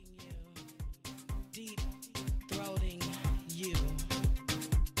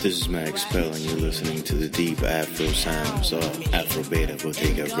This is Max Pell, and you're listening to the deep Afro sounds of Afro Beta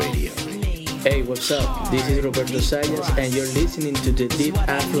Bodega Radio. Hey, what's up? This is Roberto Sayas, and you're listening to the deep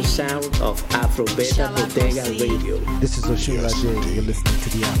Afro sound of Afro Beta Bodega Radio. This is Oshun Raje, and you're listening to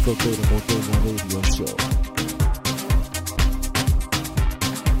the Afro Beta Bodega Radio Show.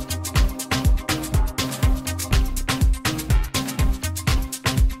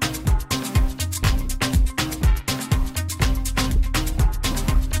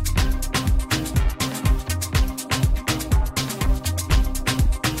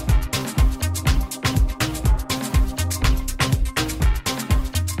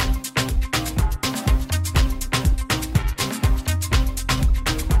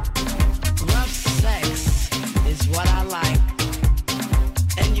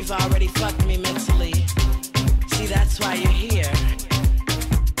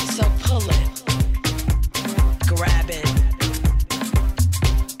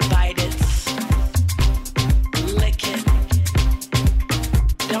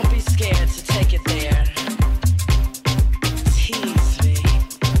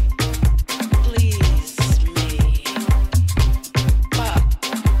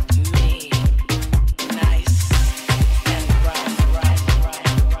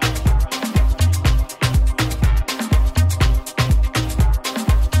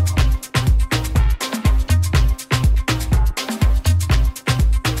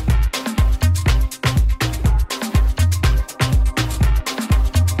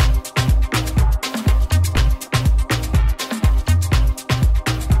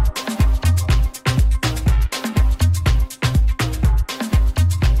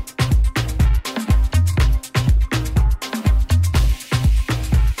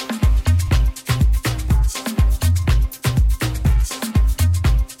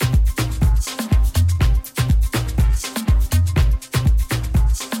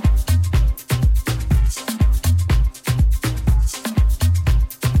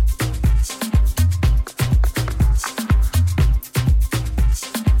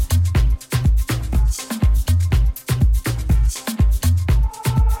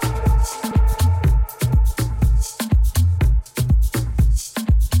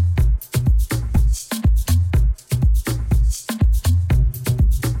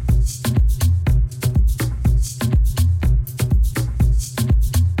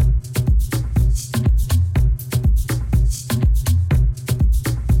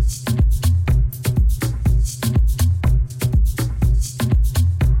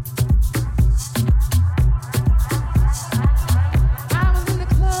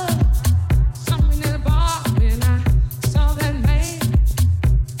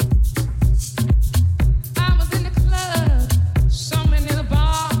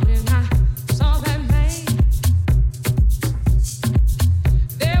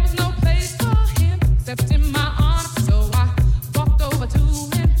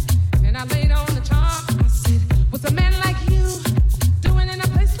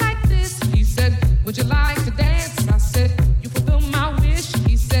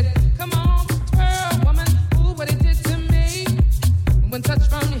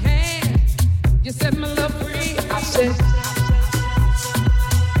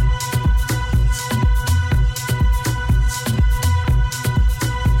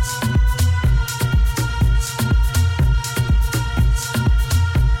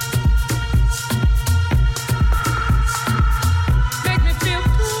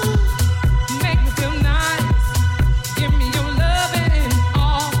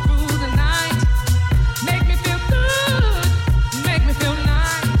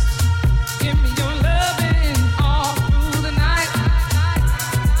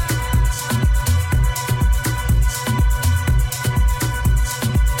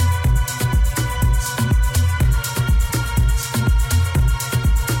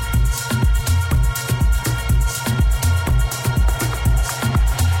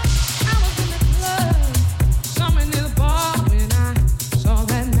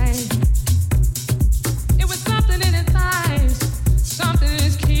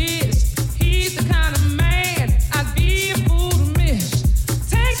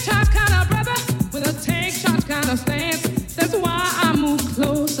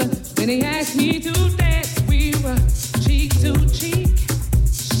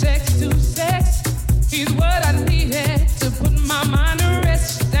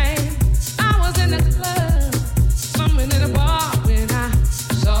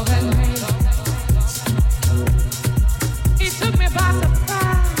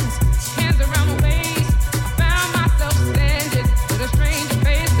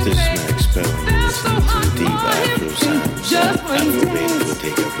 This is Max Spelling. You're listening to the deep Afro sounds of Afro Beta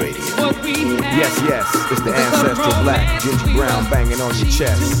Bodega Yes, it's the ancestral black, Ginger Brown banging on your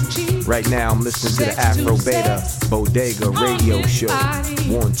chest. Right now I'm listening to the Afro Beta Bodega radio show.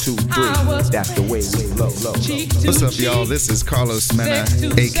 1, 2, 3, that's the way we low. What's up, y'all? This is Carlos Mena,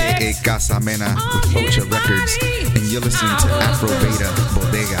 aka Casa Mena with Ocha Records, and you're listening to Afro Beta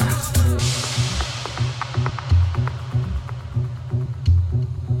Bodega.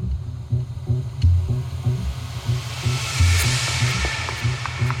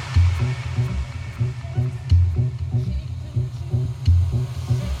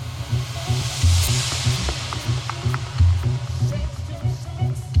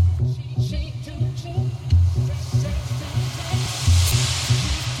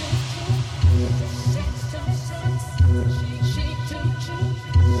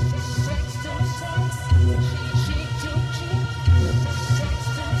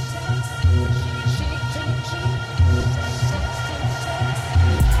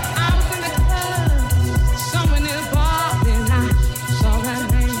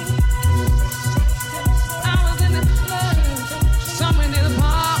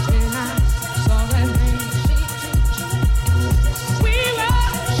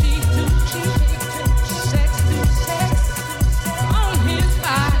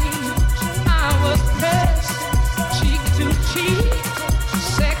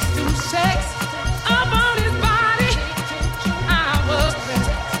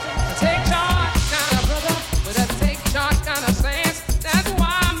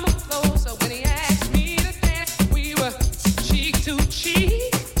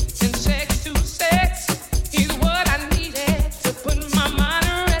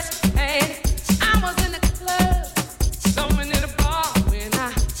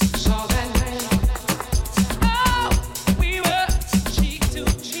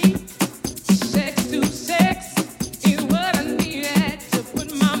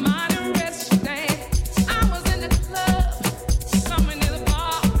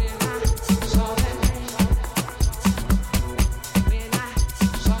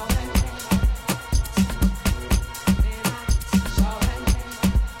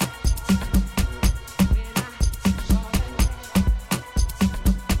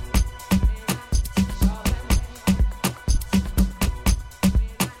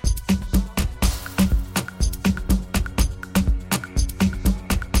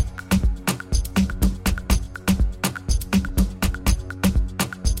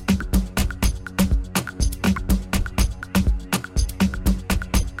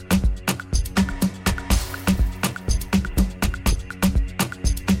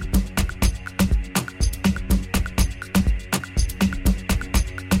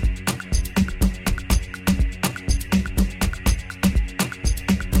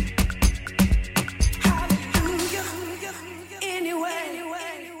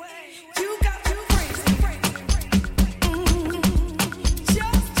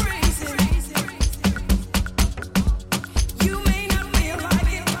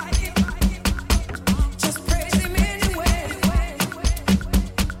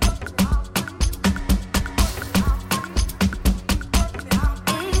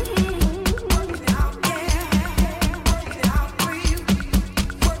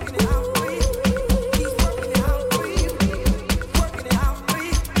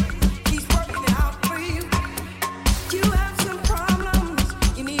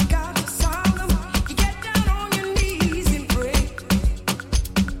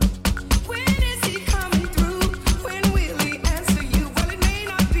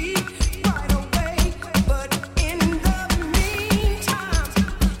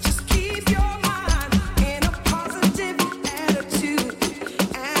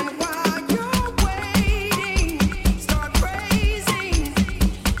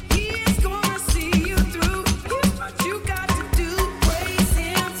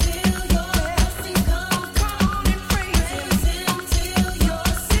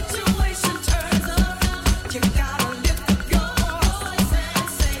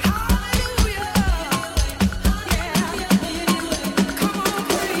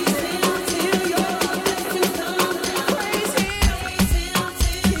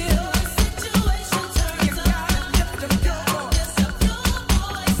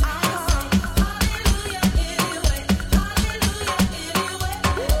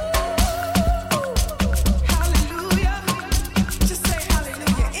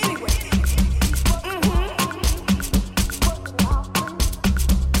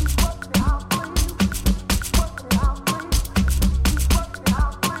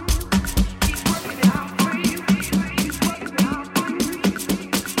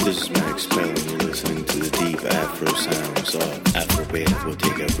 Afro sounds of Afro Beta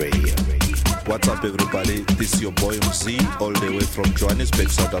Bodega Radio. What's up, everybody? This is your boy MC, all the way from Johannesburg,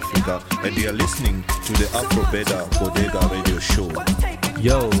 South Africa, and you are listening to the Afro Beta Bodega Radio Show.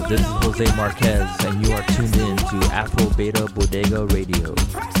 Yo, this is Jose Marquez, and you are tuned in to Afro Beta Bodega Radio.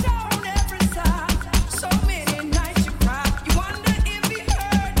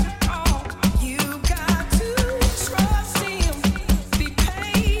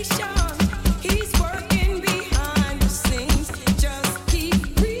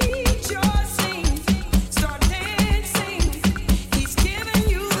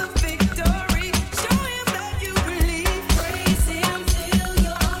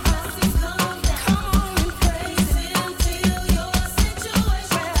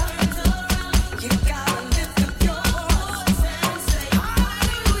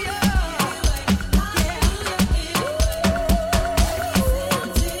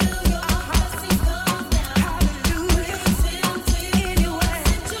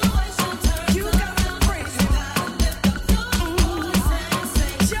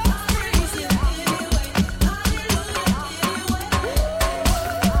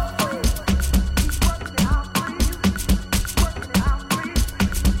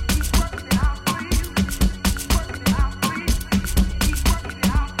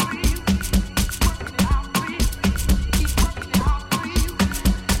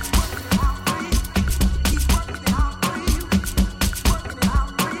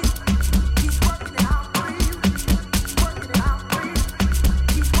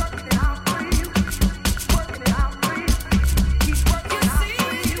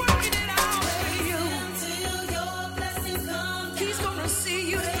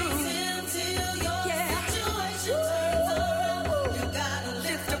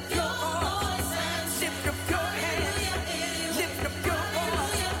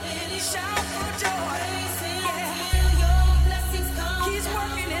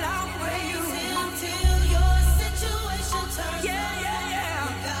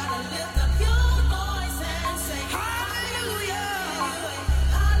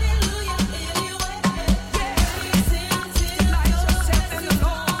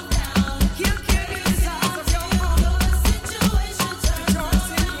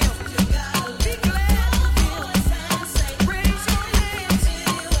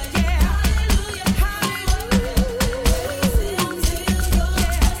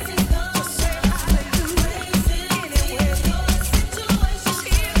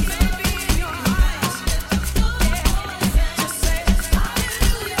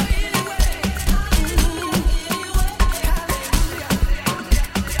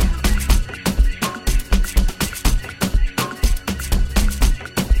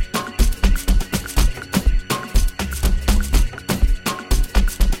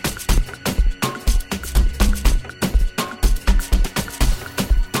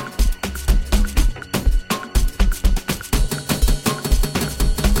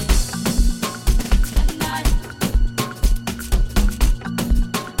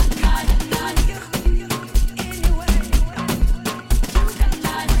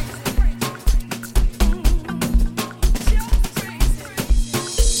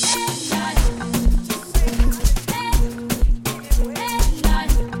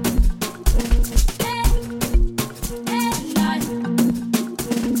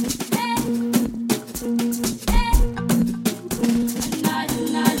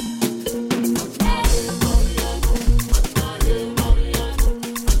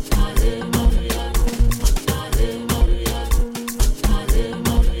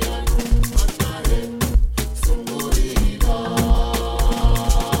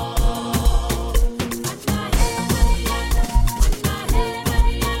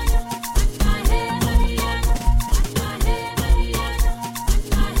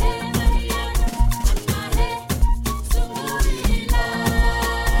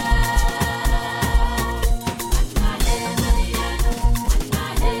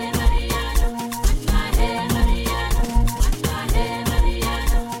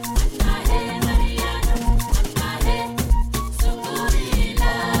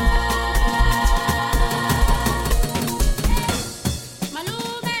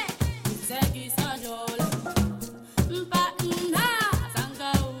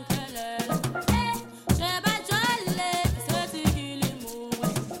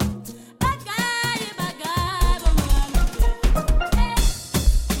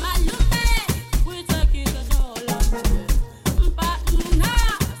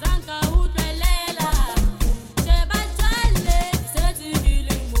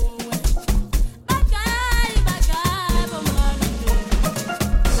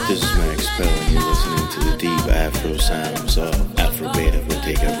 Afro sounds of Afro Beta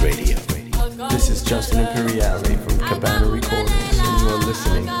Bodega Radio. This is Justin Imperiale from Cabana Recordings, and you are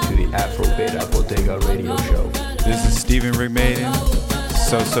listening to the Afro Beta Bodega Radio Show. This is Stephen Rigmaiden,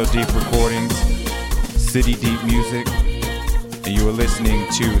 So Deep Recordings, City Deep Music, and you are listening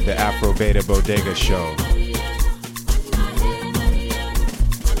to the Afro Beta Bodega Show.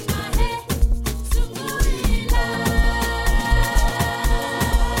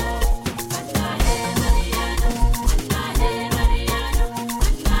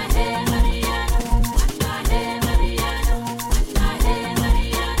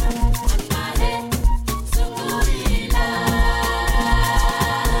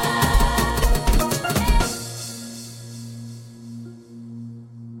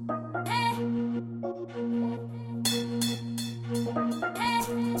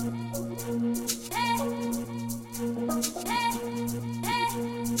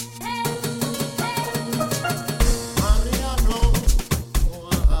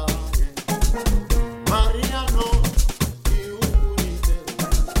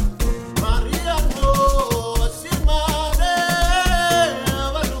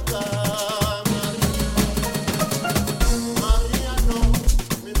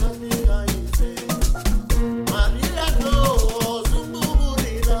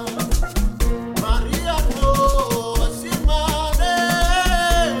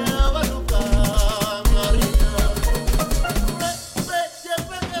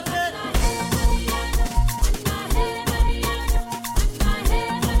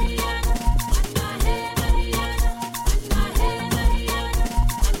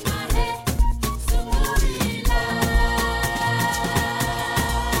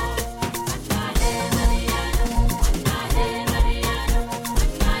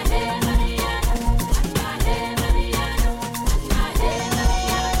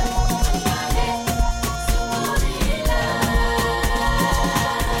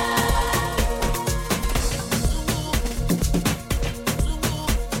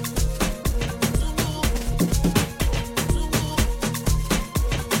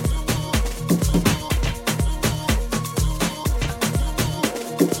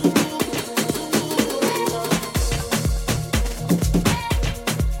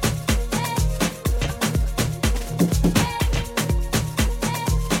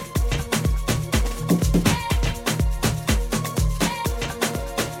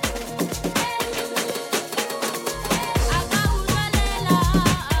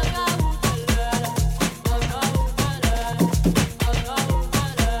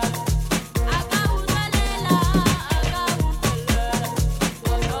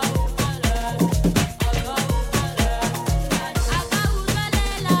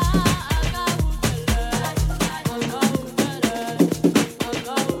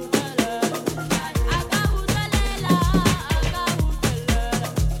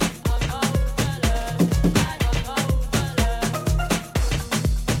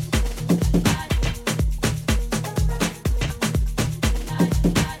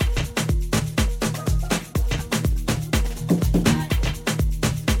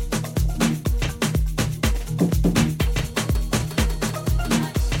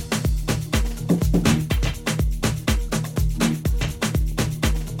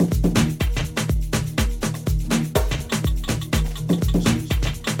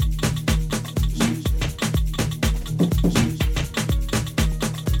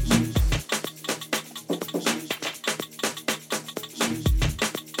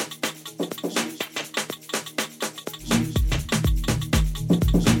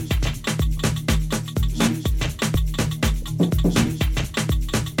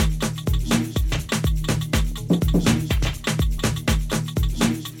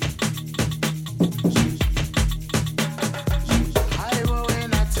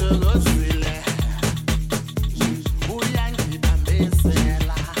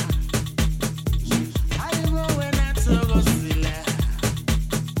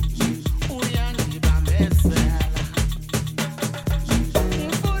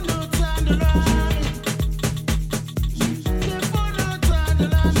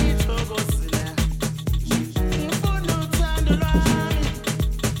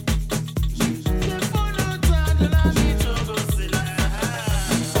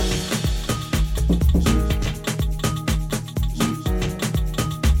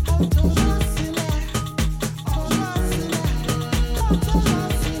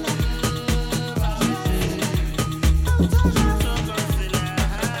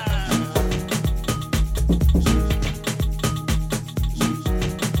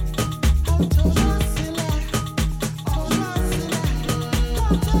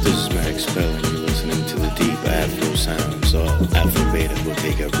 Spell, and you're listening to the deep Afro sounds of Afro Beta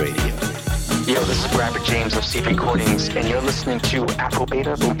Bodega Radio. is Rapper James of Seed Recordings, and you're listening to Afro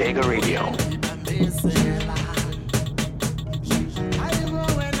Beta Bodega Radio.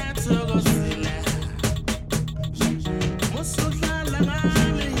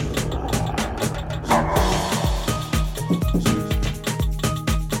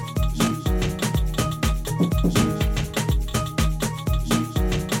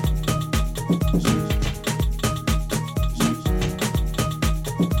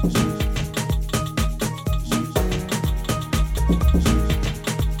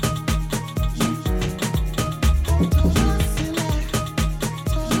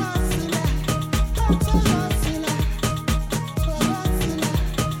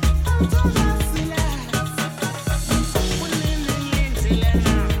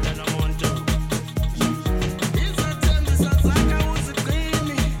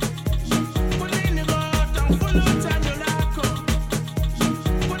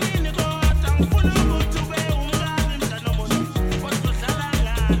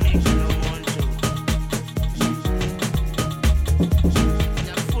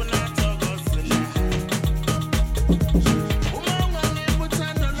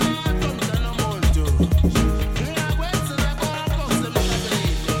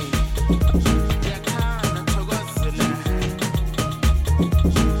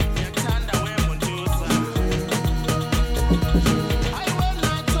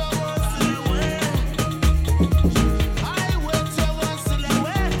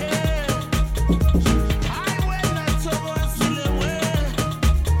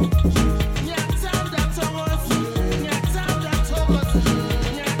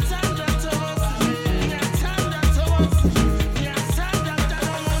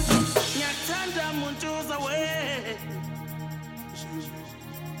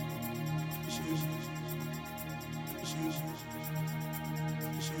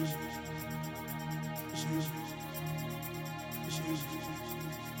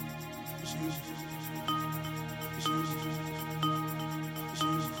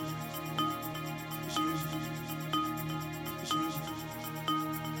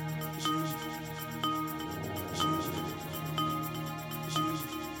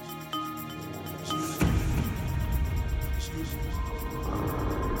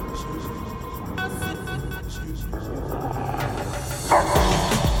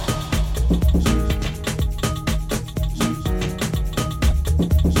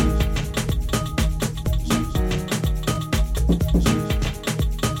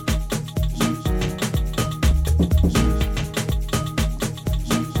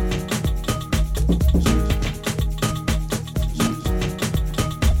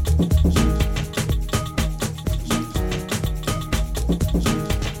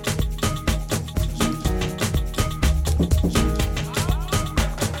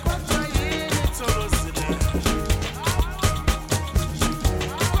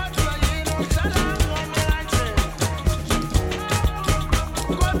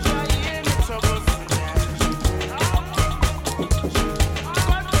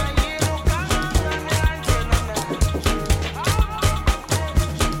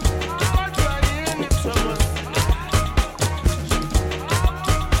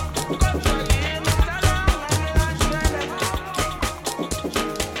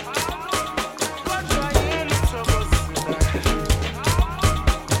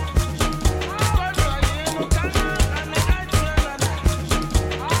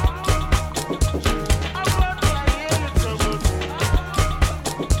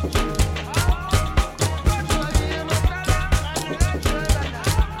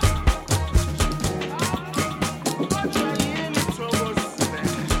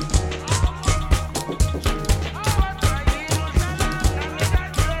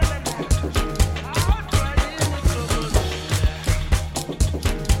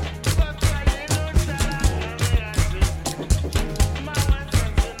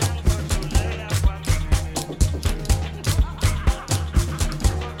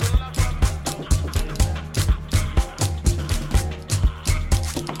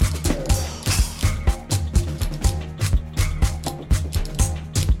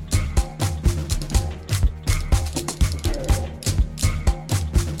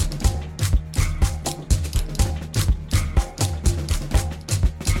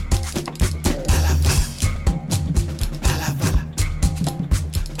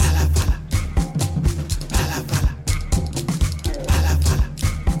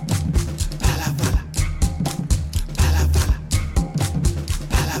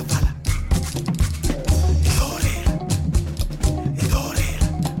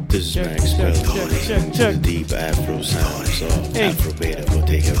 Check. Deep Afro sounds of Afro Beta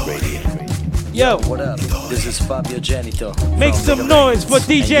Bodega Radio. Yo, what up? This is Fabio Genito. Make some noise for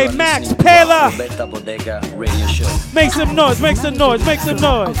DJ Max Pela. Beta Bodega Radio Show. Make some noise, make some noise, make some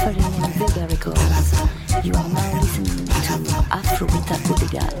noise. You are now listening to Afro Beta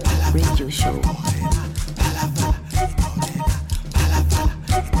Bodega Radio Show.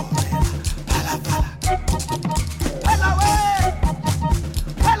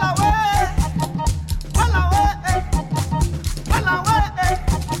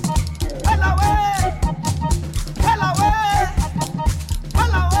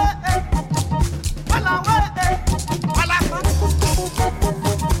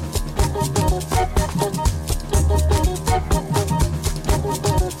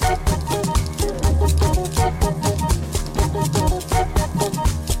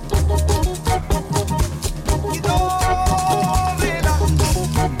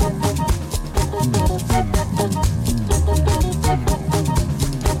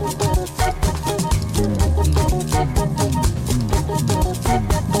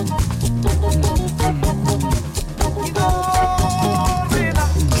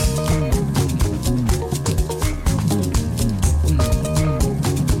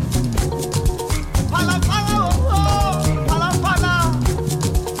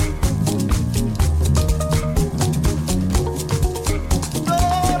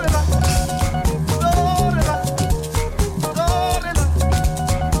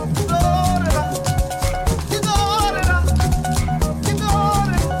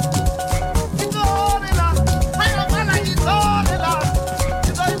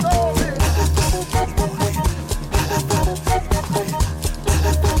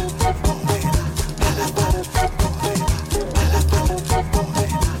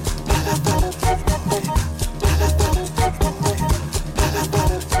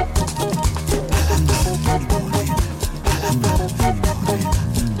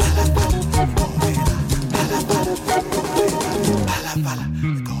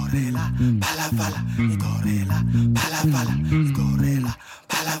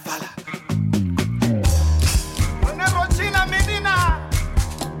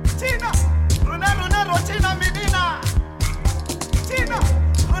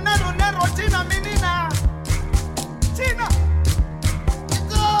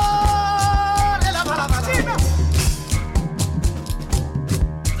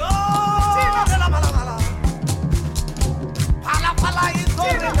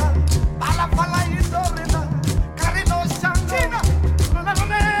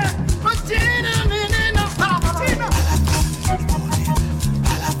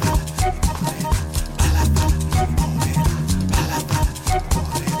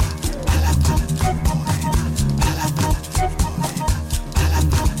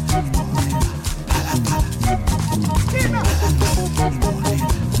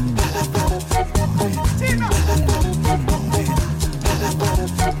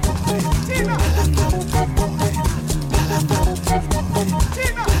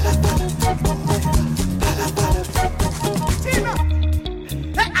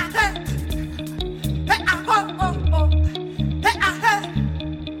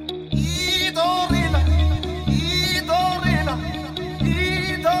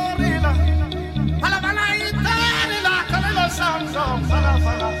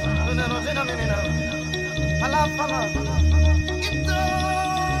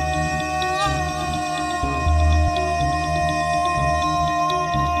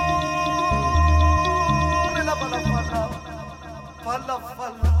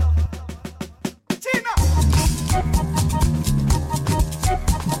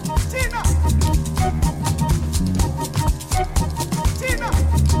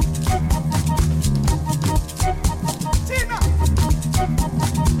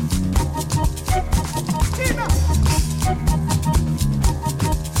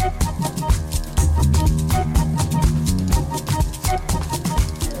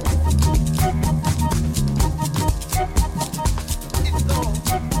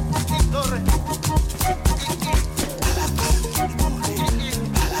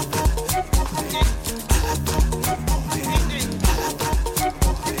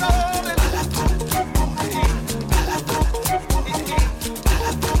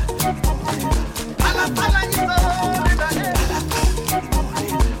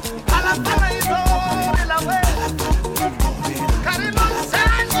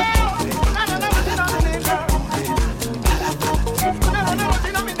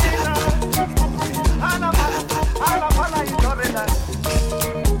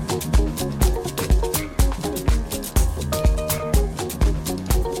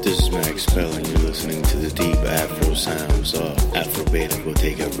 Spell, and you're listening to the deep Afro sounds of Afro Beta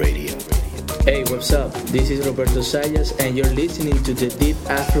Bodega Radio. Hey, what's up? This is Roberto Sayas, and you're listening to the deep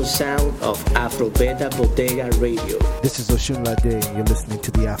Afro sound of Afro Beta Bodega Radio. This is Oshun Lade, and you're listening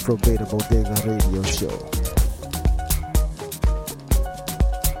to the Afro Beta Bodega Radio Show.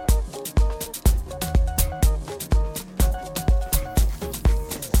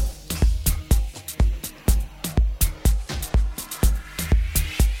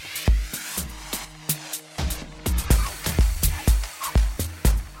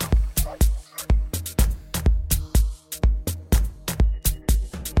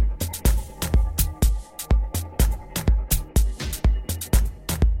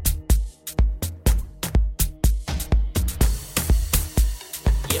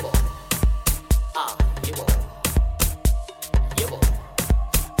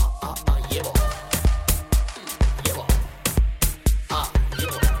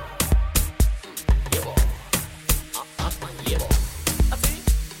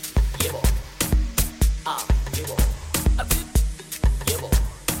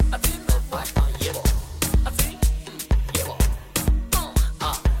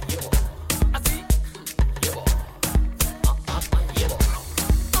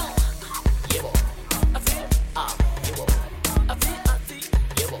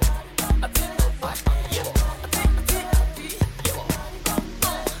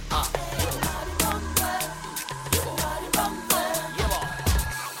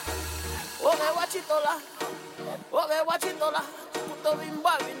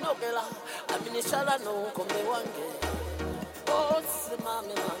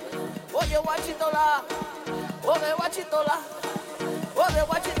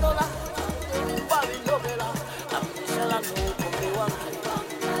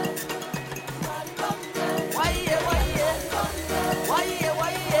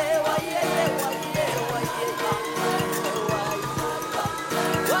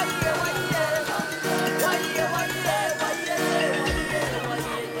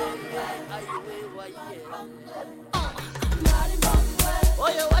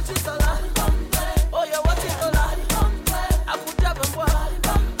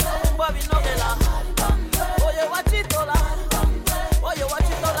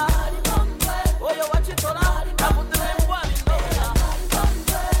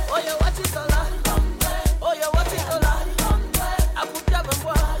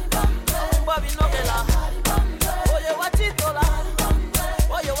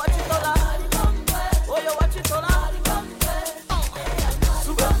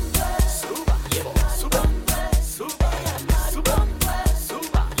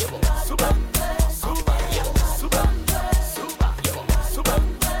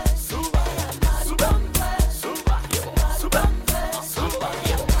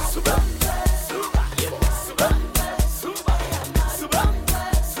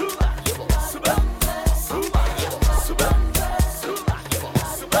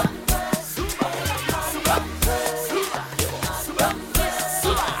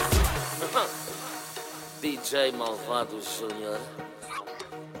 DJ Malvado Júnior,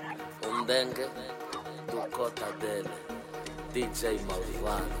 dengue do cota dele, DJ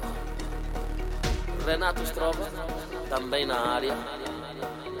Malvado. Renato Strova, também na área.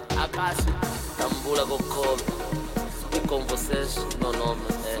 Acácio, Tambula Gokolo. E com vocês, meu nome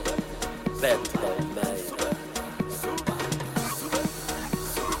é Beto Almeida.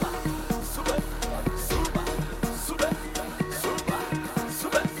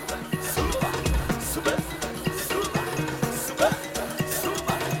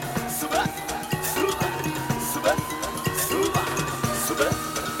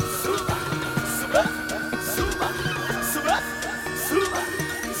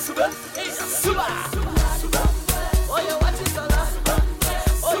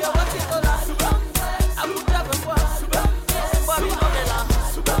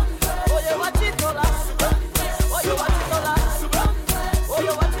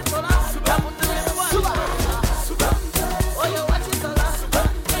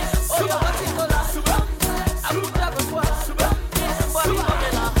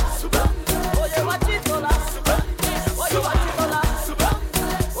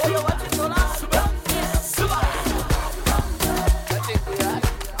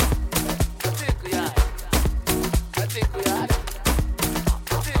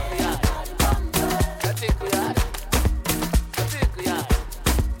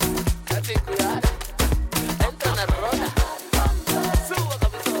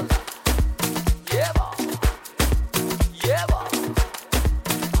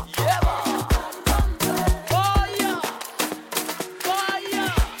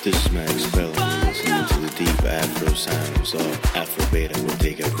 This is Max Bell, and you're listening to the deep Afro sounds of Afro Beta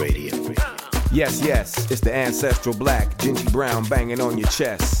Bodega Radio. Yes, yes, it's the ancestral black, Gingy Brown banging on your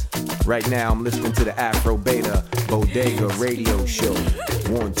chest. Right now I'm listening to the Afro Beta Bodega radio show.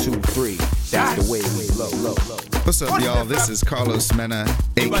 1, 2, 3, that's the way we blow. What's up, y'all? This is Carlos Mena,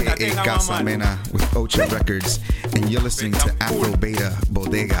 aka Casa Mena, with Ocha Records, and you're listening to Afro Beta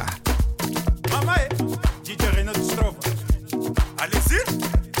Bodega. Mama, DJ Renaud Strofa. Allez-y,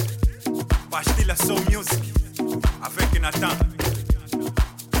 Pastille la Soul Music avec Nathan.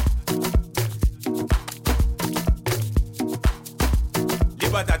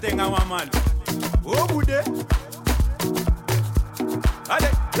 Libata tenga mamal. Oh Boudé.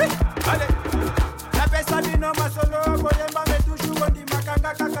 Allez, allez. La pesa dino masolo koyemba metushu kondi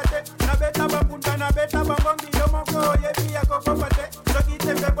makanga kakate. Na beta bambunta na beta bambongi yomoko yebi ya kokopate.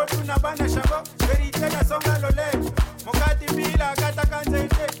 Sokite mbebo tunabana shabo. Verite na songa lole. Mokati bila kata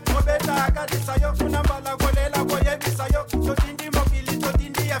kanzete. Mobeta akati sayo kunambala kolela koyebi sayo. Totindi mokili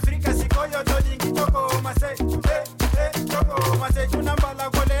totindi Afrika sikoyo todingi toko mase. Toko mase kunambala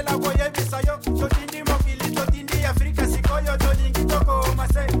kolela koyebi sayo. Totindi mokili totindi Afrika sikoyo todingi toko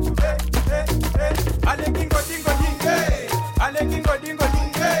mase. Ale kingo dingo dingo. Ale kingo dingo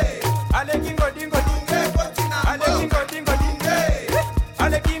dingo. Ale kingo dingo dingo. Ale kingo dingo dingo.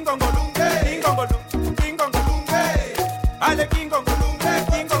 Ale kingo ngolunge. Kingo ngolunge. Kingo ngolunge. Ale kingo ngolunge.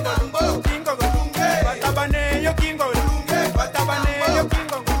 Kingo ngolunge. Kingo ngolunge. Batabane yo kingo ngolunge. Batabane yo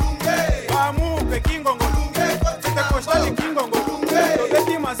kingo ngolunge. Bamupe kingo ngolunge. Sita koshali kingo ngolunge.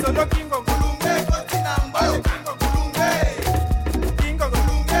 Tobeti masolo kingo ngolunge. Ale kingo ngolunge. Kingo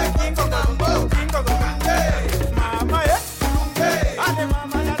ngolunge. Kingo ngolunge. Kingo ngolunge. Mama ale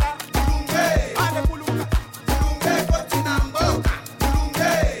mama lala. Ale kuluka.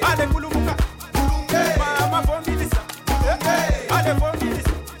 Ale kulumuka. Mama bombilisa. Ale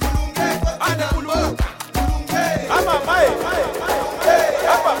bombilisa. Ale kuluka. Ama mai.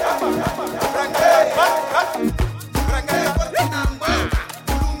 Apa.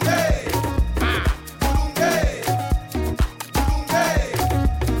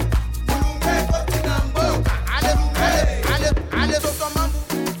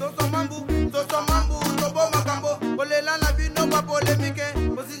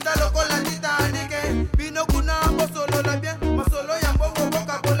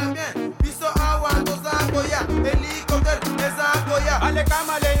 Ale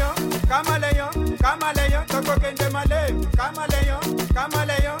camaleón, camaleón, camaleón, toco que ende malé. Camaleón,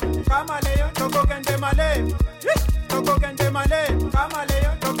 camaleón, camaleón, toco que ende malé. Toco que ende malé,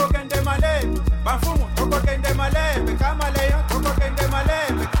 camaleón, toco que ende malé. Bafumo, toco que ende malé, camaleón, toco que ende malé.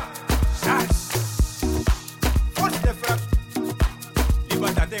 Force de frappe,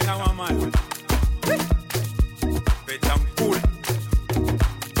 libertad tenga mamal. Betam cool.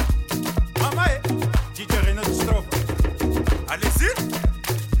 Mama, DJ Renaud Strofa. Allez-y.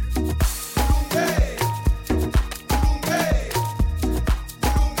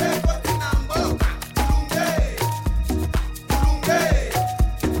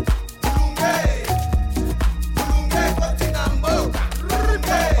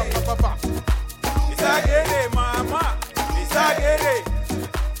 Exagere mama, exagere,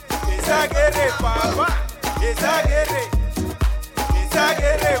 exagere papa, exagere,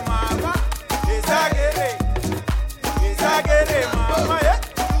 exagere mama, exagere, exagere mama,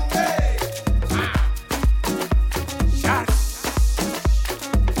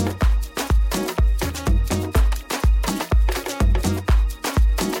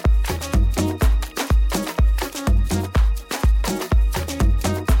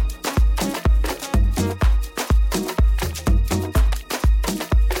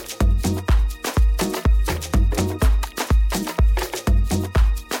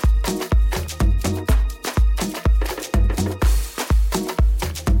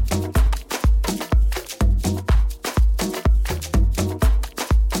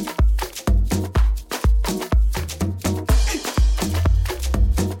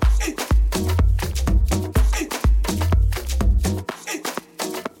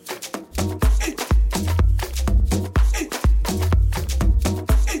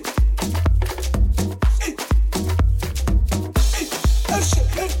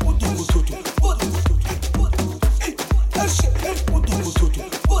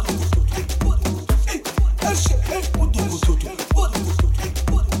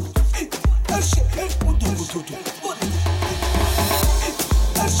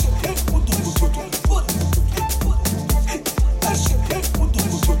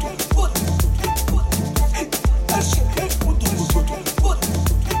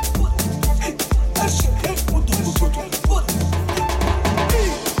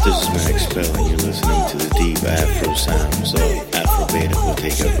 This is Max Spell, and you're listening to the deep Afro sounds of Afro Beta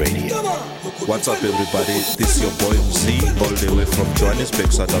Bodega Radio. What's up, everybody? This is your boy MC, all the way from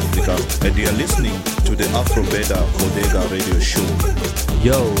Johannesburg, South Africa, and you are listening to the Afro Beta Bodega Radio Show.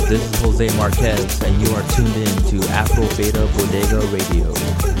 Yo, this is Jose Marquez, and you are tuned in to Afro Beta Bodega Radio.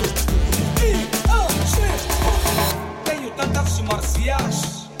 Tenho tantas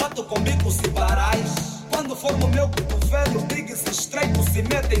marciais, bato com bicos e barais. Quando formo meu cotovelo, bigues estreitos se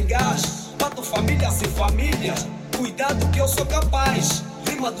metem gás. Bato famílias e famílias, cuidado que eu sou capaz.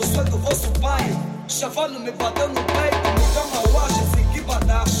 Rima do sonho do vosso pai, chavalo me bateu no peito, no cama hoje segui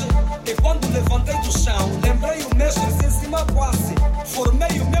badache. E quando levantei do chão, lembrei o mestre em cima quase.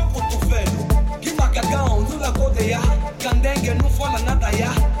 Formei o meu cotovelo, que macacão no lagodeia. Candengue não fala nada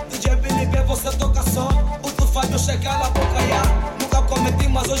ya. DJ Billy B você toca só, o tu Fábio chega na boca ya. Nunca cometi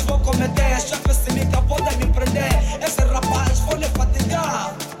mas hoje vou cometer. Chefe se me pode me prender. Esse rapaz vou lhe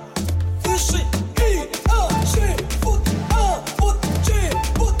fatigar. Vixe,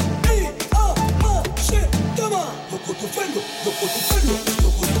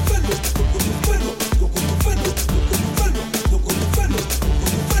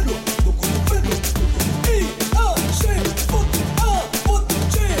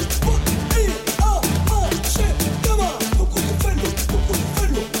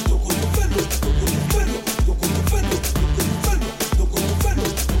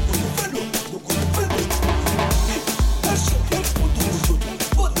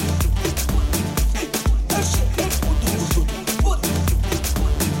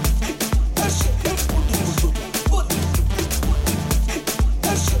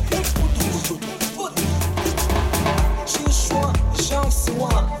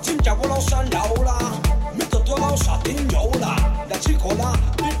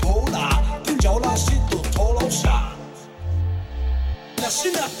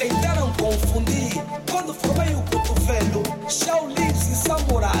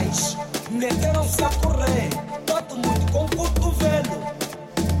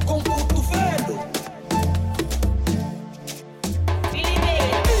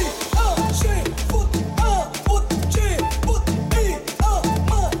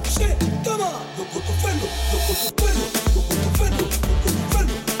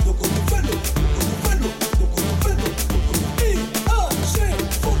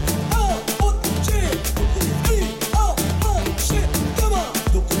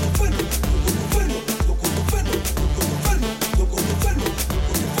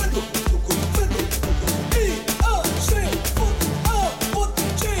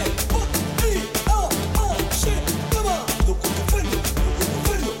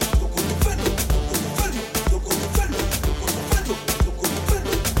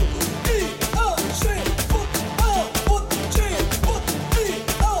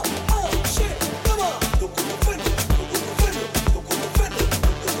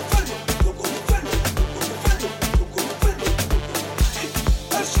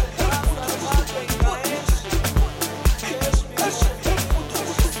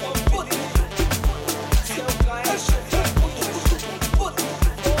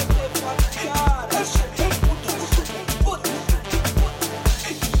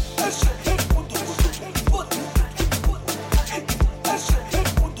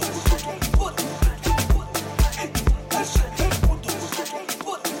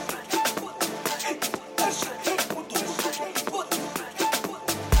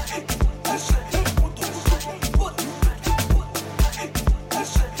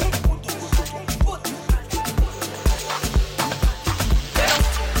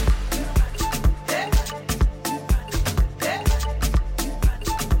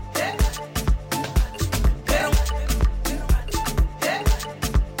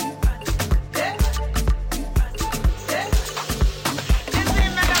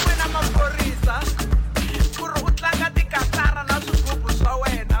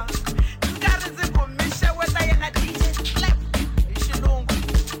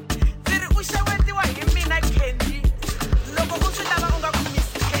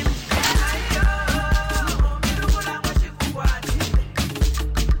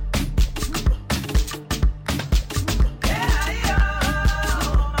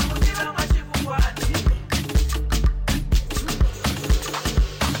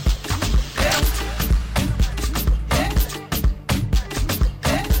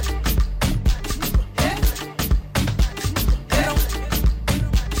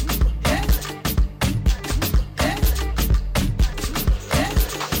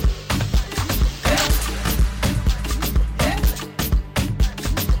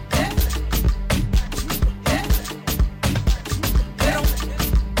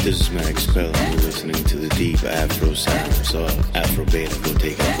 This is Max Pell, and you're listening to the deep Afro sounds of Afro Beta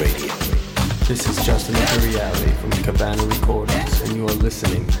Bodega Radio. This is Justin Imperiale from Cabana Recordings, and you are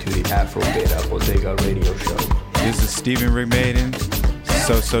listening to the Afro Beta Bodega Radio Show. This is Stephen Rigmaiden,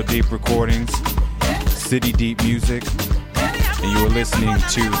 So Deep Recordings, City Deep Music, and you are listening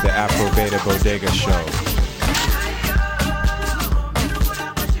to the Afro Beta Bodega Show.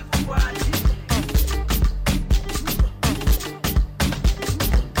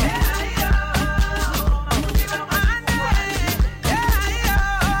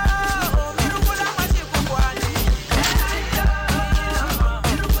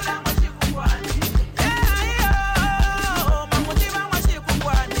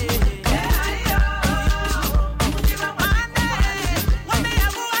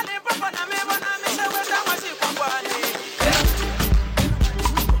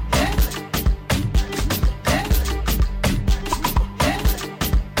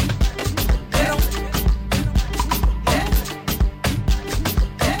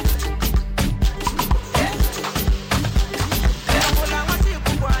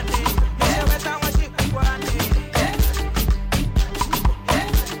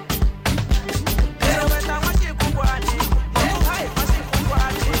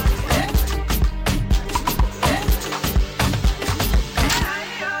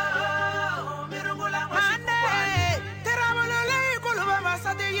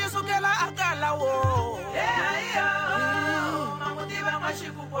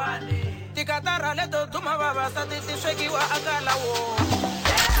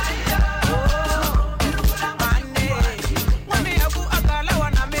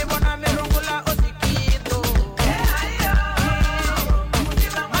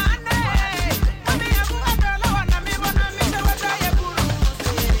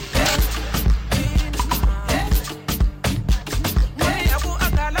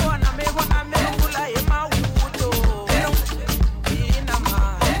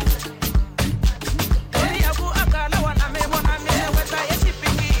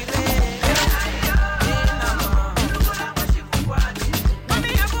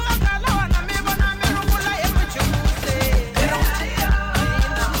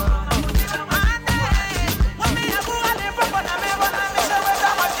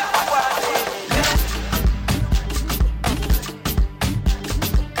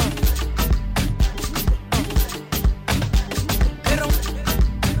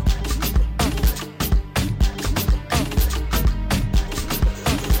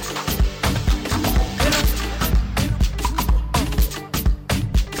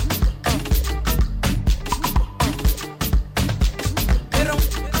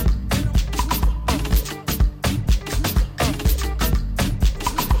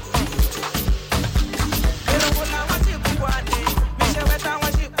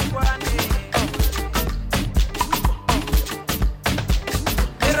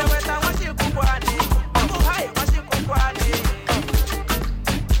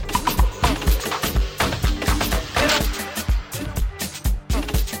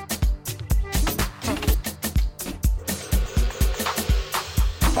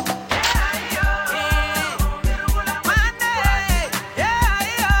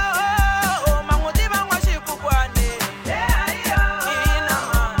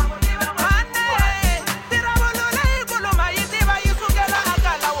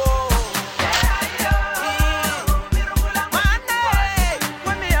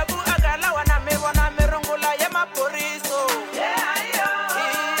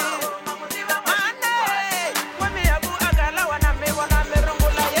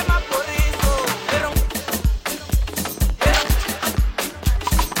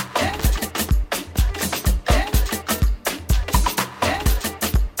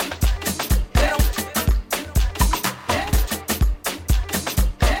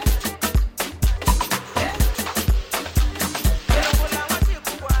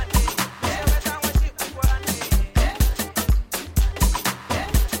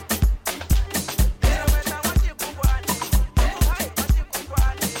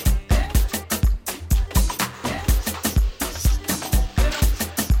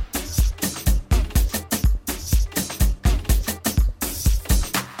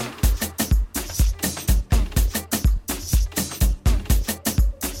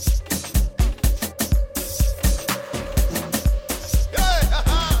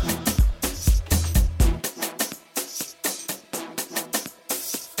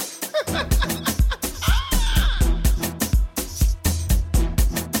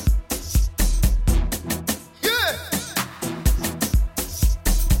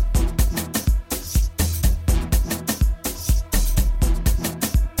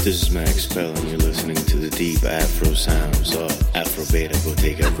 This is Max Pell, and you're listening to the deep Afro sounds of Afro Beta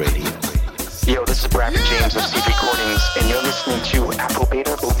Bodega Radio. Yo, this is Bracket James of Seed Recordings, and you're listening to Afro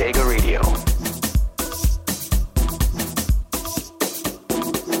Beta Bodega Radio.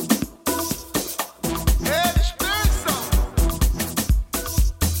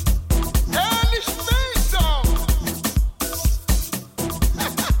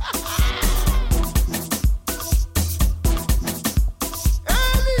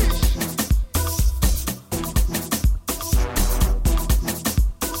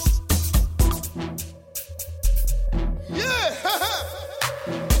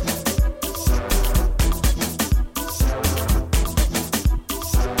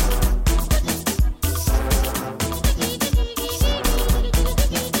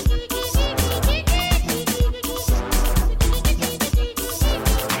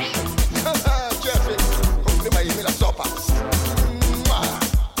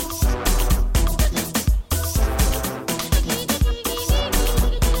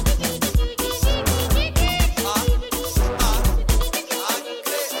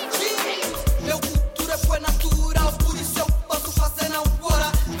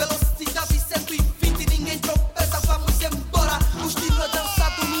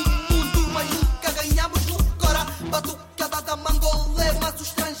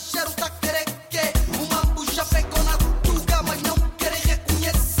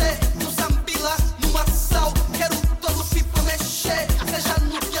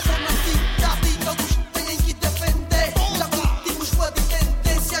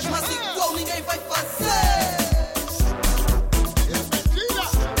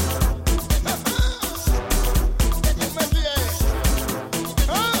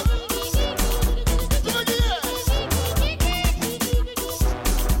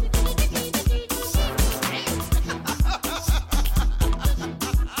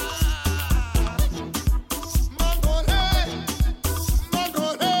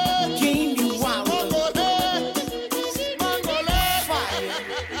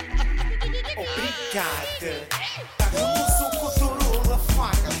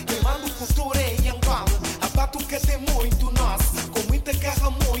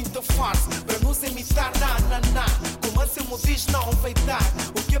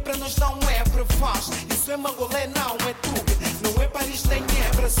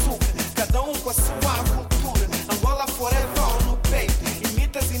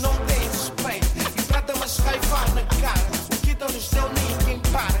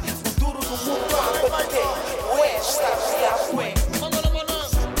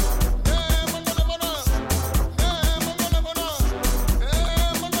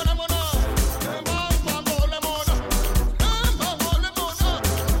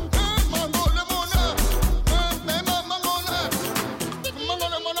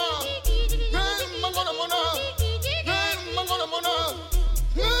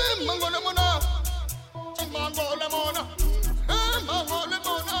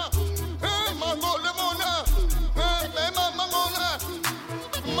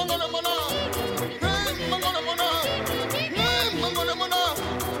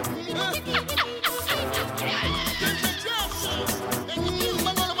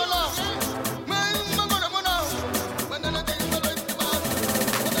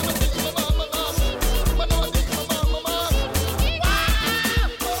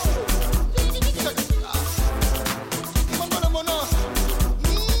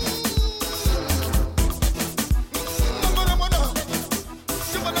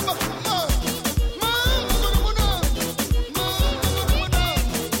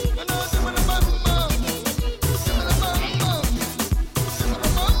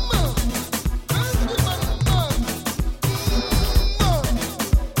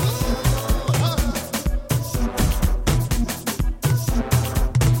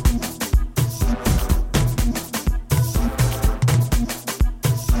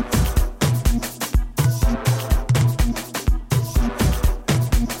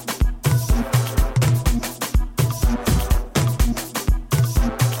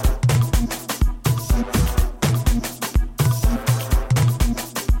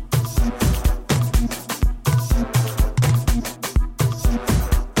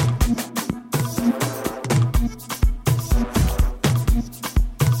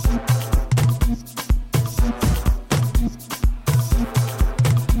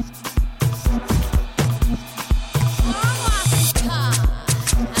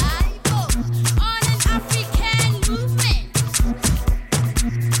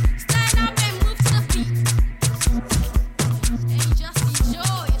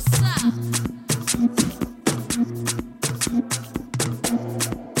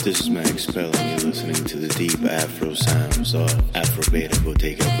 This is Max Pell, and you're listening to the deep Afro sounds of Afro Beta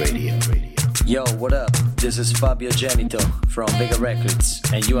Bodega Radio. Yo, what up? This is Fabio Genito from Vega Records,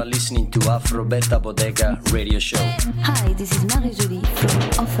 and you are listening to Afro Beta Bodega Radio Show. Hi, this is Marie-Jolie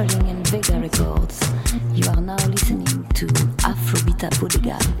from Offering and Vega Records. You are now listening to Afro Beta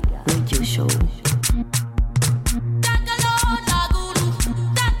Bodega Radio Show.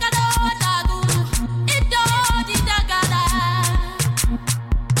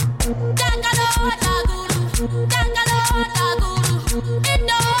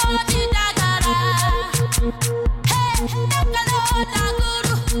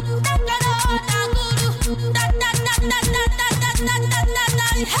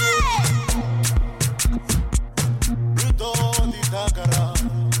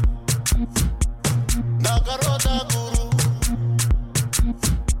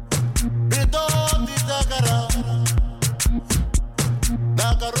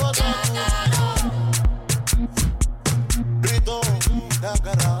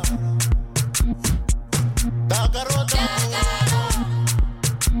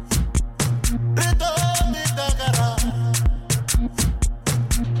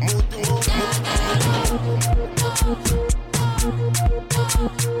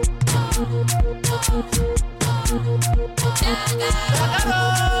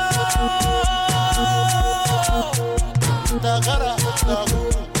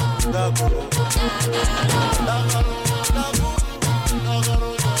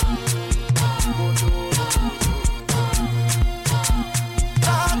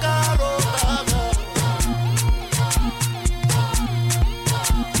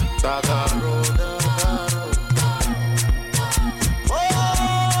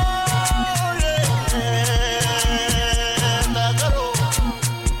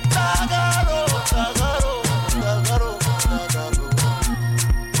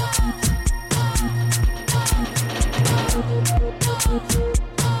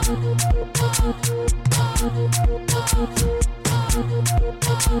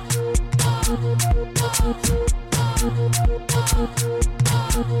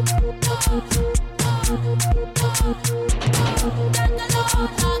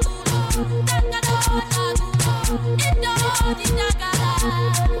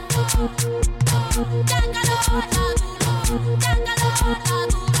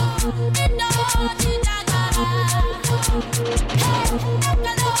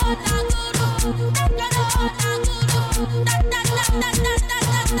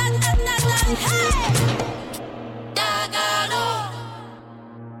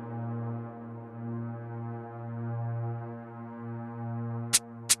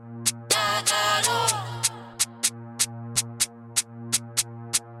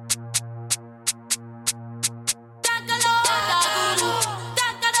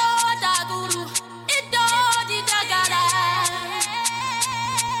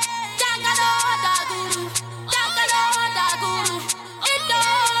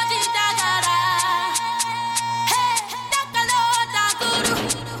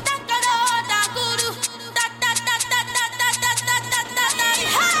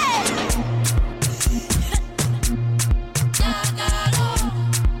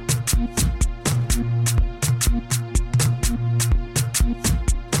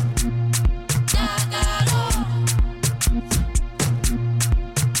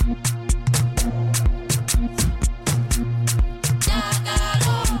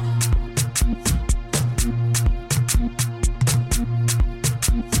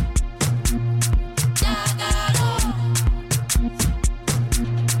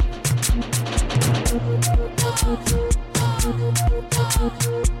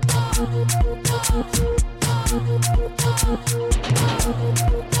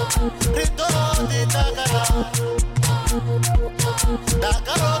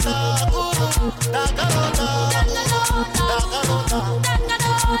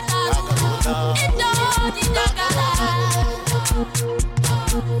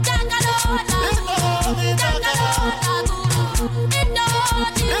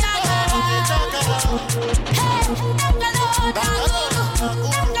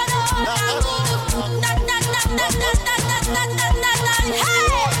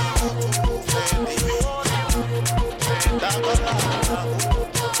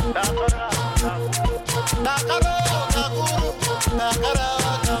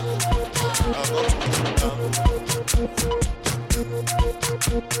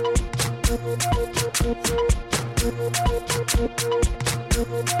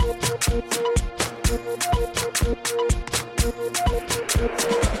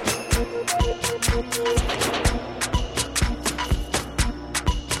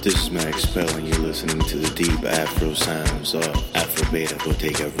 This is Max Pell, and you're listening to the deep Afro sounds of Afro Beta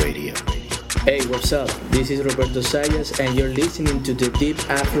Bodega Radio. Hey, what's up? This is Roberto Sayas, and you're listening to the deep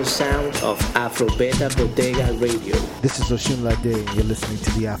Afro sound of Afro Beta Bodega Radio. This is Oshun Lade, and you're listening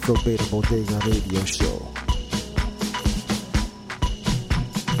to the Afro Beta Bodega Radio Show.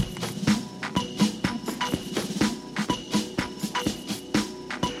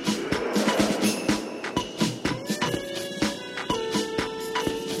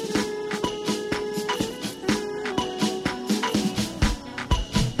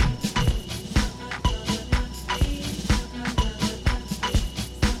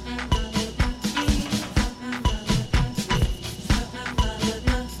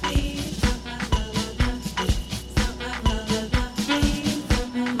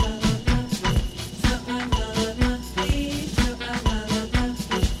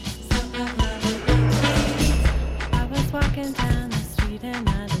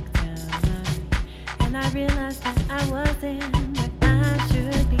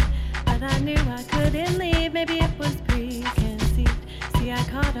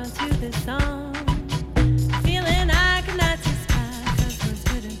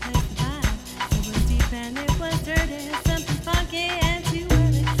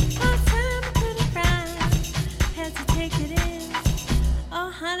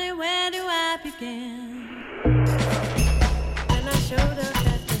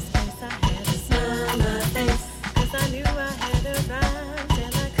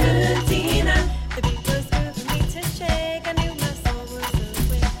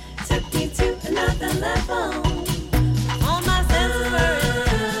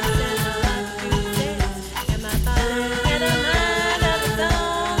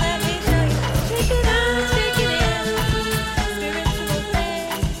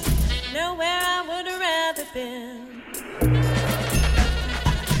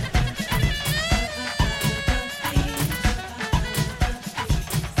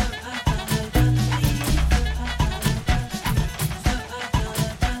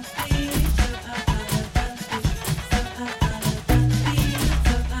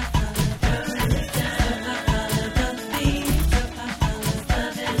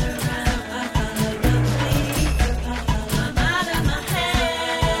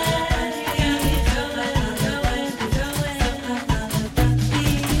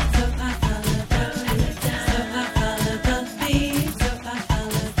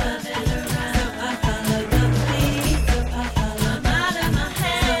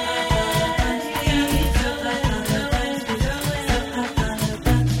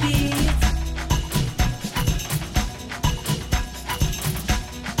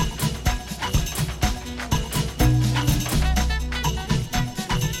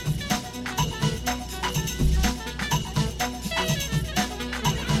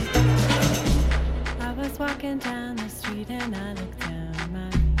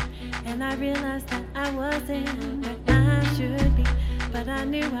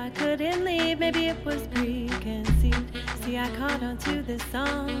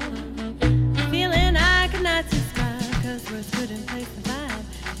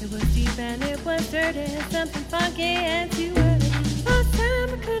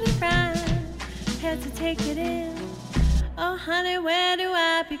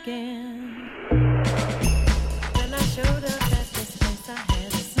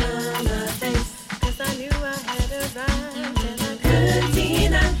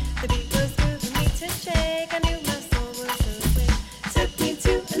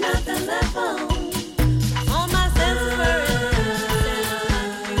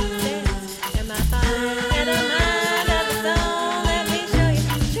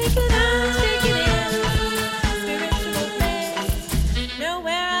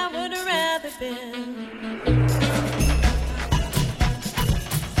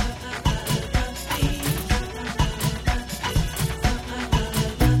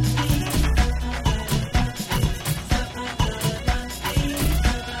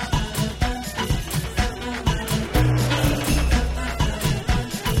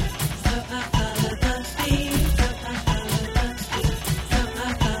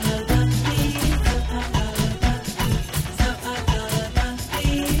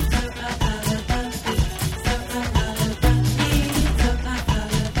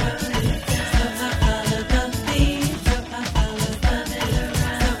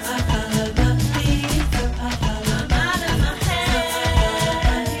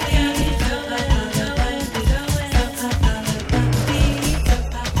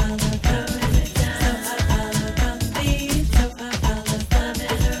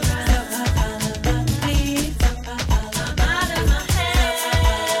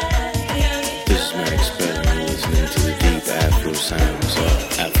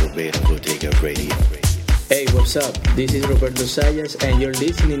 Beta Bodega Radio. Hey, what's up? This is Roberto Sayas, and you're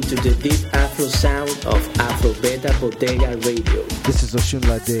listening to the deep Afro sound of Afro Beta Bodega Radio. This is Oshun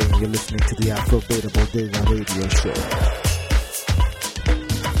Lade, and you're listening to the Afro Beta Bodega Radio Show.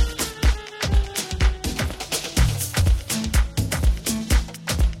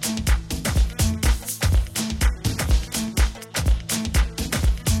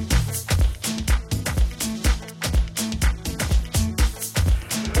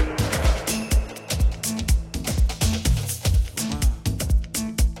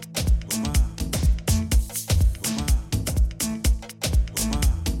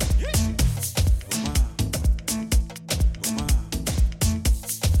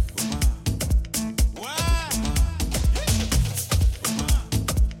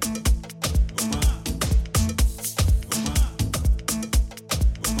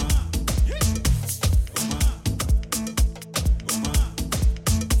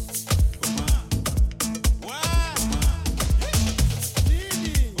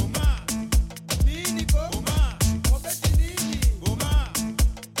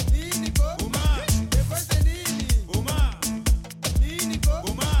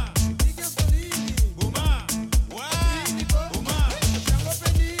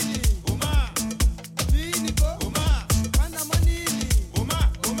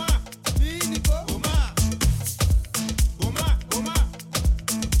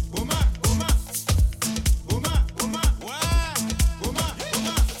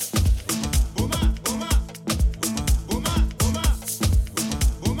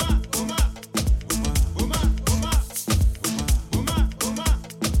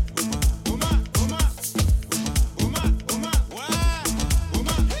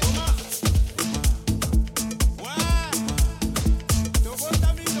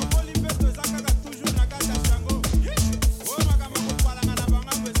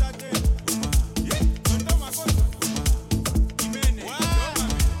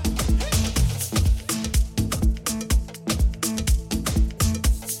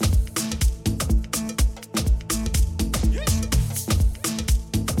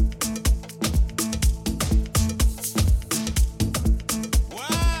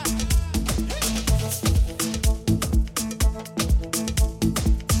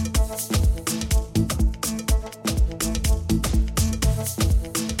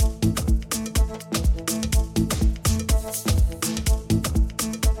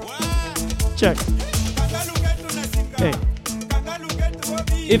 Check. Hey.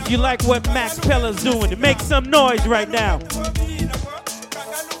 If you like what Max Pella's doing, make some noise right now.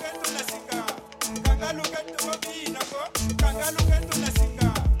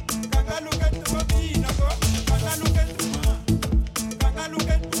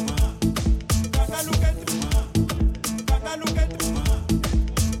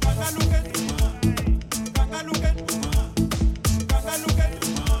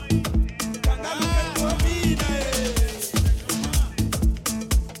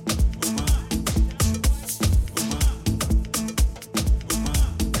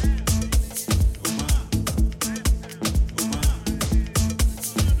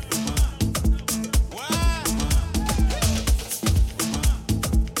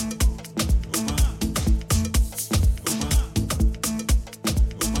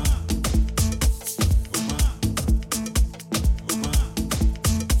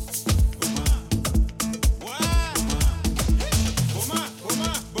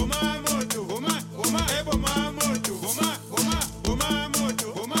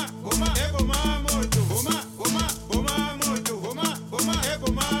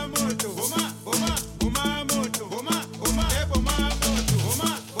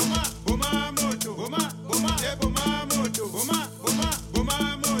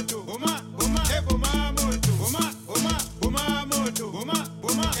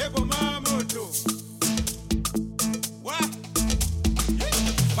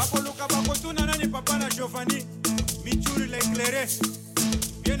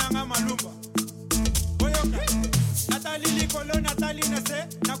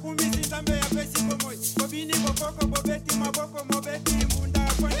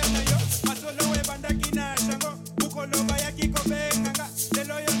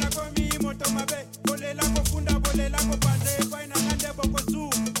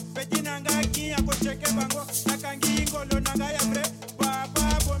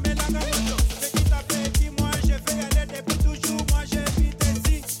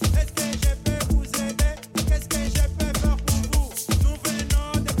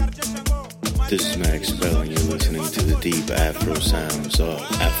 This is Max Bell, and you're listening to the deep Afro sounds of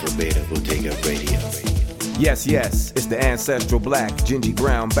Afro Beta Bodega Radio. Yes, yes, it's the ancestral black, Gingy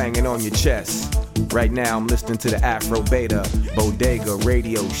Brown banging on your chest. Right now I'm listening to the Afro Beta Bodega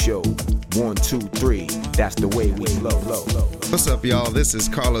Radio Show. 1, 2, 3, that's the way we flow. What's up, y'all? This is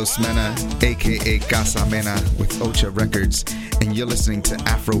Carlos Mena, aka Casa Mena with Ocha Records, and you're listening to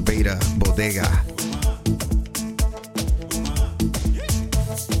Afro Beta Bodega.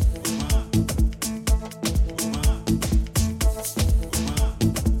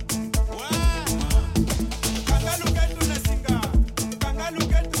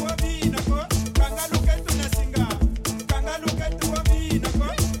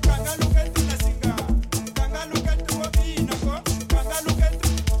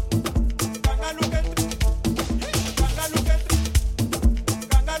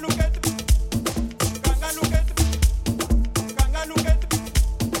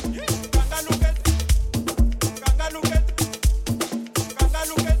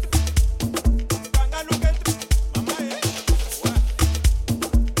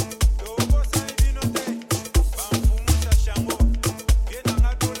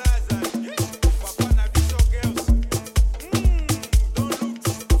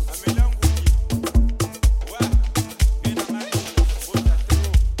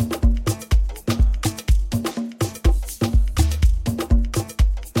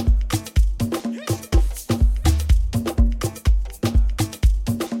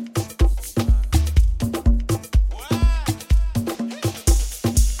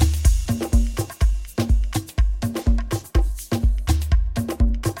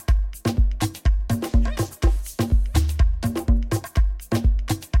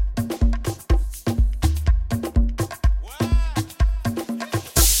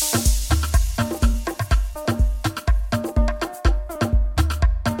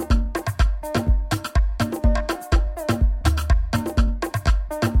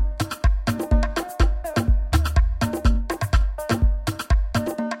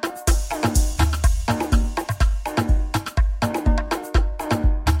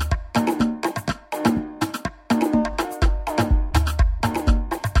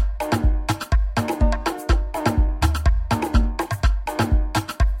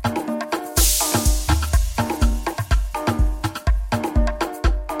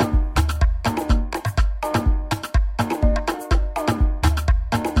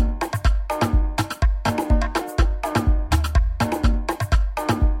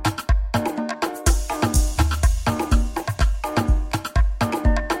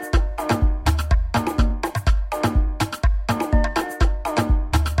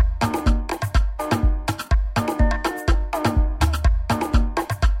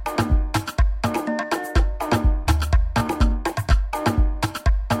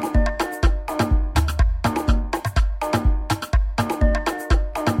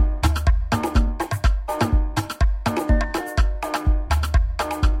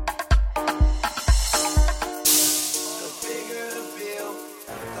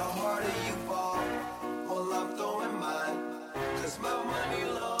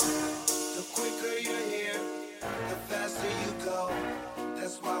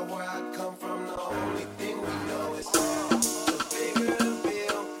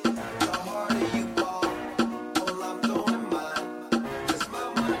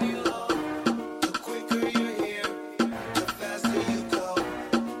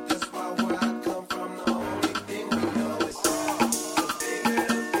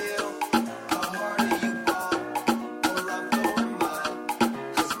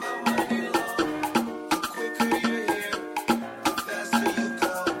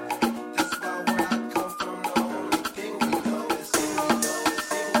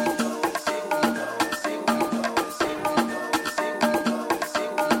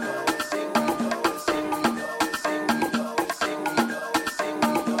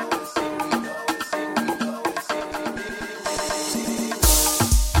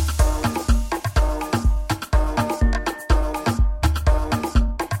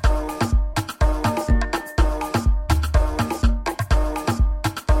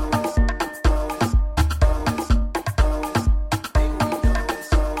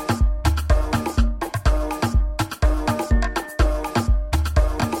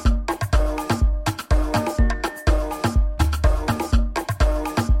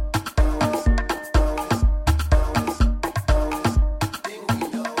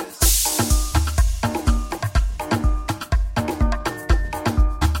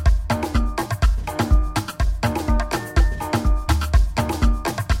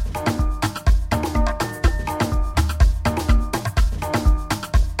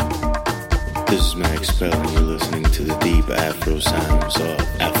 This is Max Bell, and you're listening to the deep Afro sounds of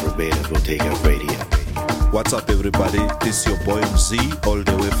Afro Beta Bodega Radio. What's up, everybody? This is your boy Z, all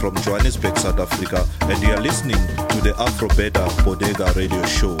the way from Johannesburg, South Africa, and you are listening to the Afro Beta Bodega Radio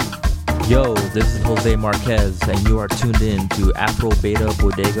Show. Yo, this is Jose Marquez, and you are tuned in to Afro Beta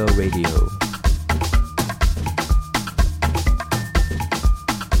Bodega Radio.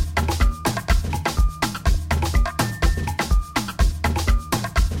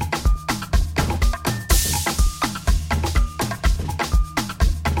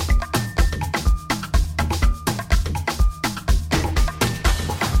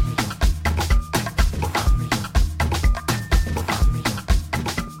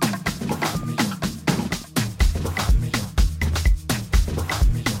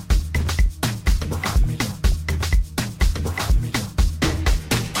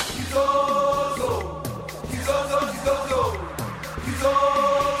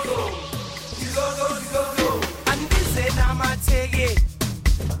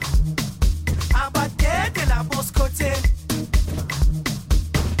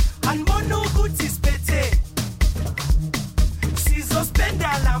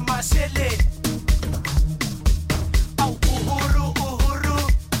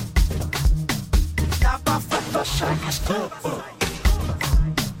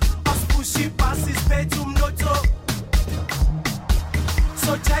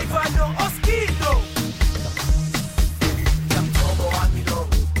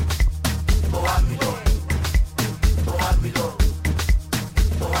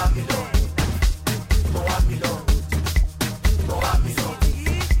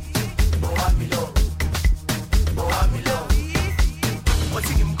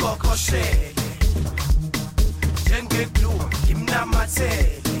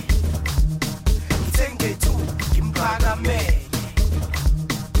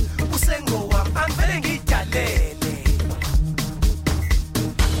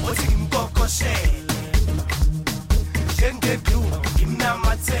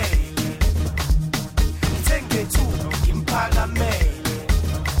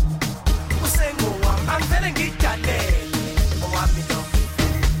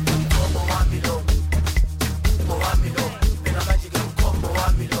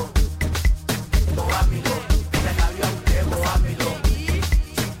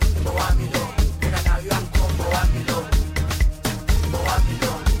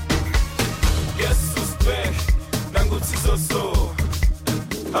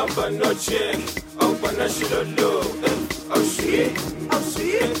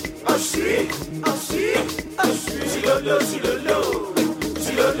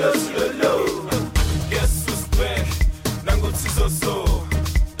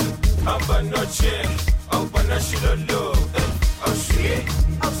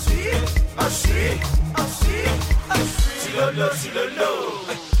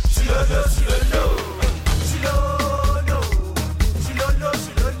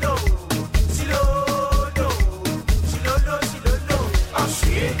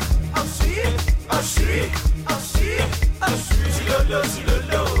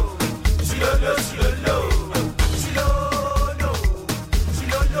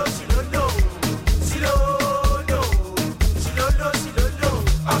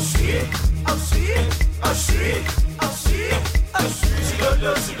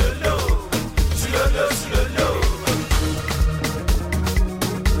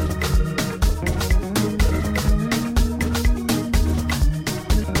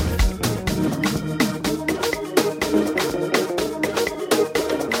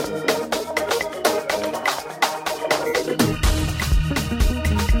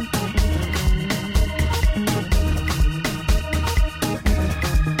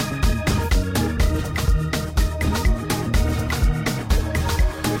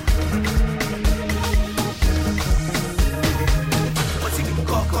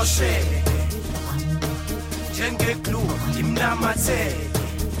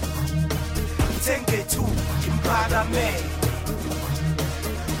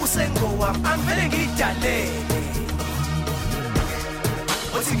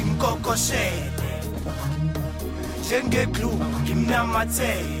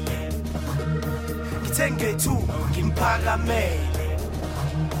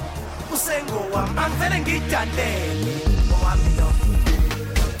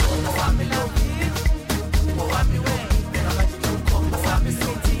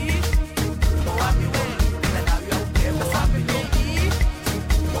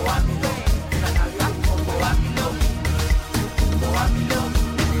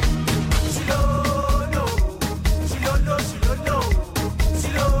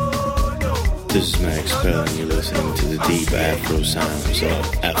 This is Max Pell, and you're listening to the Deep Afro Afro sounds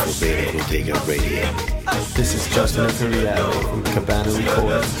of Afro Beta Bodega Radio. This is Justin Ferriero from Cabana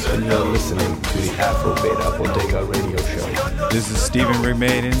Recordings, and you're listening to the Afro Beta Bodega Radio Show. This is Stephen Ray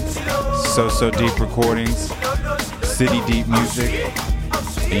Maiden, So Deep Recordings, City Deep Music,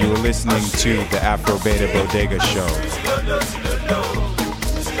 and you are listening to the Afro Beta Bodega Show.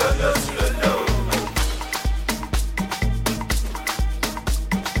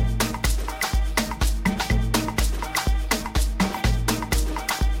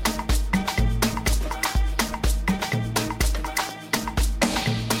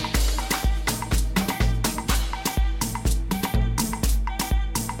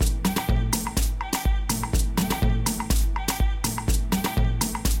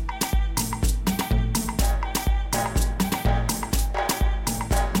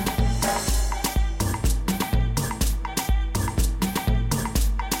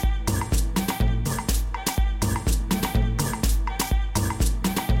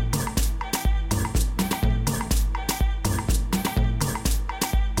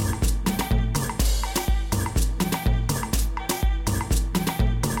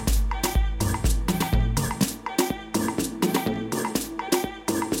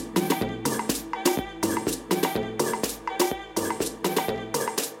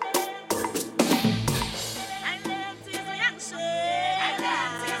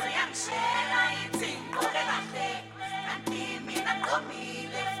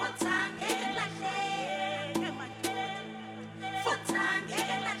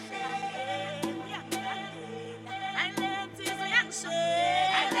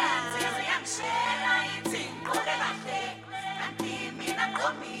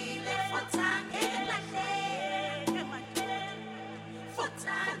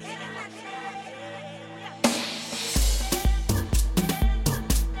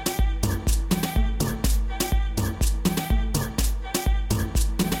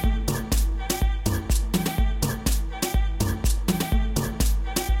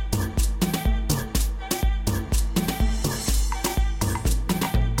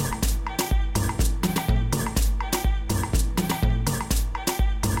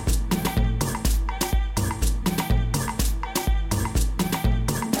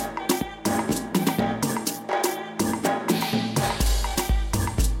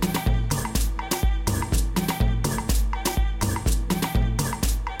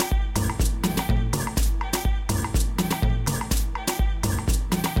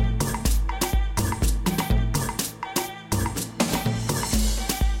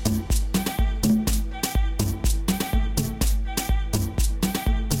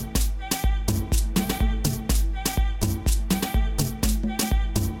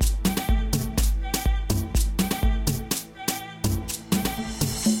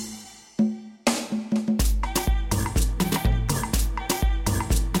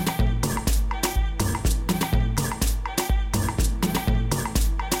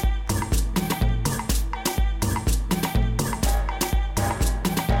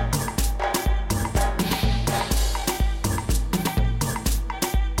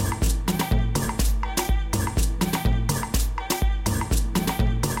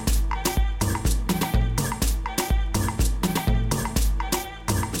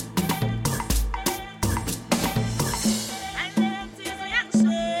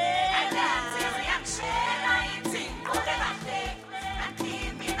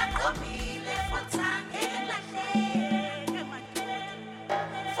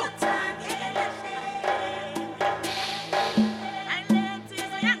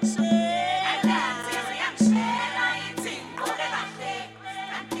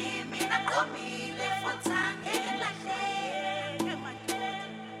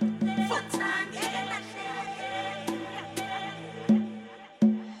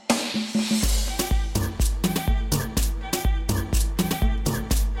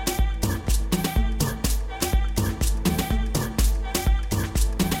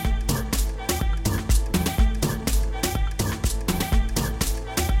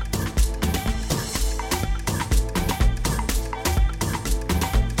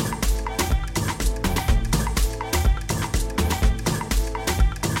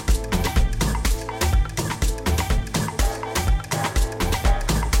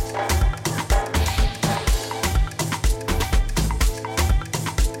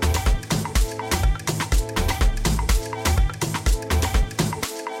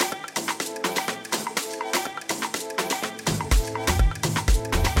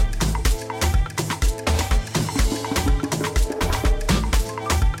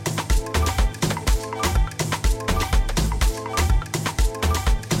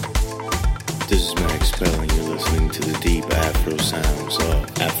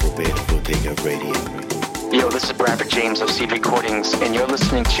 Radio. Yo, this is Bradford James of Seed Recordings, and you're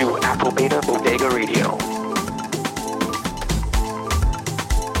listening to Afro Beta Bodega Radio.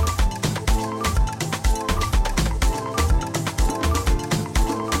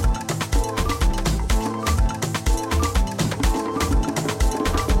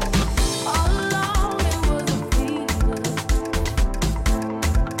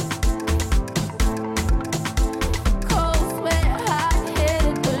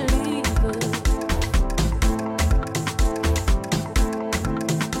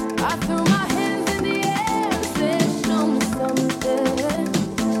 I threw my hands in the air and said, show me something.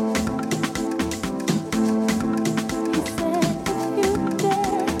 He said, if you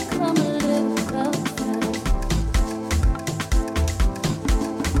dare, come a little closer.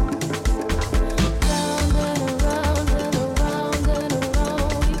 Round and around and around and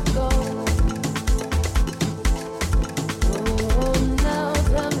around we go. Oh, now,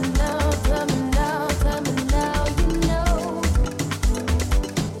 tell me now, tell me now, tell me now, you know.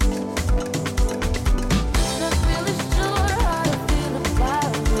 Not really sure how to feel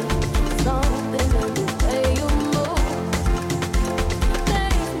about it. Something in the way you move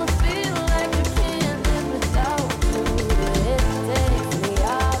makes me feel like I can't live without you. It takes me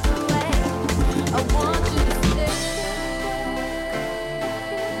all the way. I want you to stay.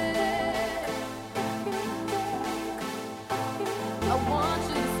 I want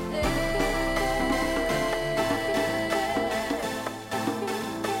you to stay.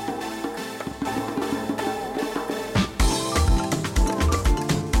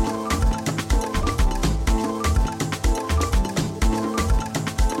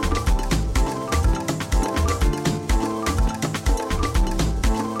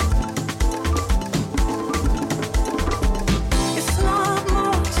 It's not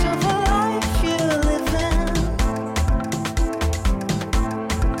much of a life you're living.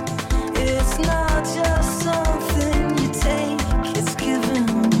 It's not just something you take, it's given.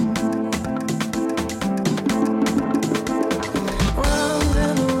 Round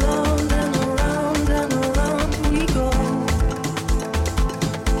and around and around and around we go.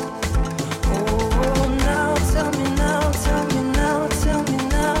 Oh, now tell me now, tell me now, tell me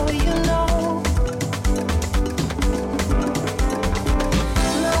now, you know.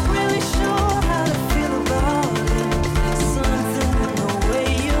 Not really sure how to feel about it. Something in the way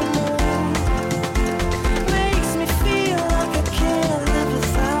you move makes me feel like I can't live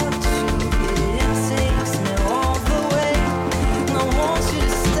without you. It takes me all the way, and I want you to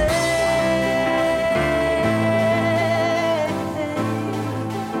stay.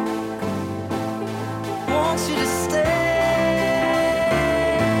 Want you to stay.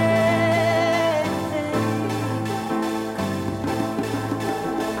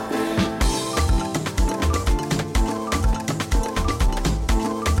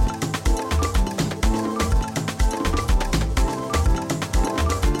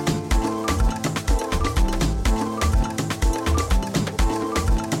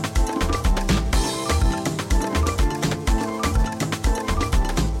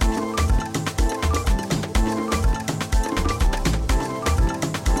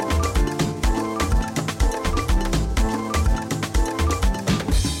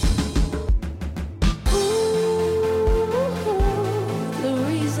 The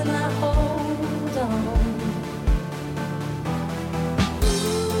reason I hold on.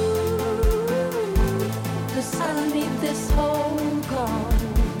 Cause I need this hold on.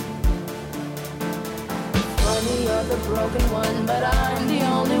 Funny, you're the broken one, but I'm the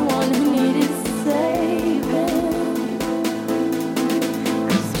only one who needed saving.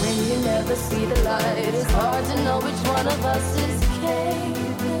 Cause when you never see the light, it's hard to know which one of us is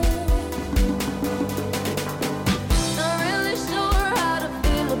caving. Not really sure how to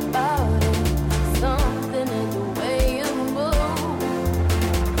feel about it. Something in the way you move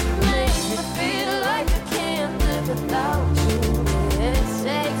makes me feel like I can't live without you. It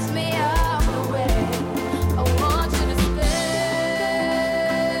takes me all the way. I want you to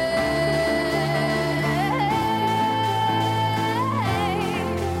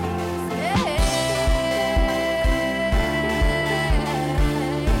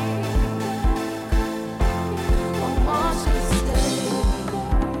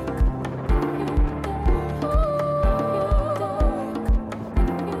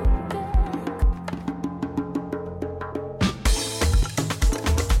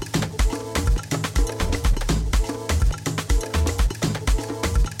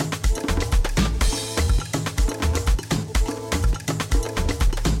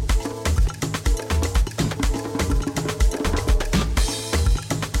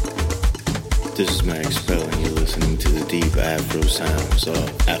This is Max Spell, and you're listening to the deep Afro sounds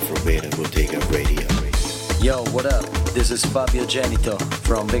of Afro Beta Bodega Radio. Yo, what up? This is Fabio Genito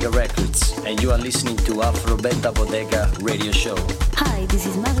from Vega Records, and you are listening to Afro Beta Bodega Radio Show. Hi, this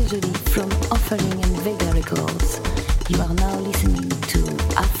is Marie-Jolie from Offering and Vega Records. You are now listening to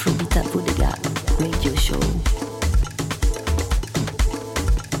Afro Beta Bodega Radio Show.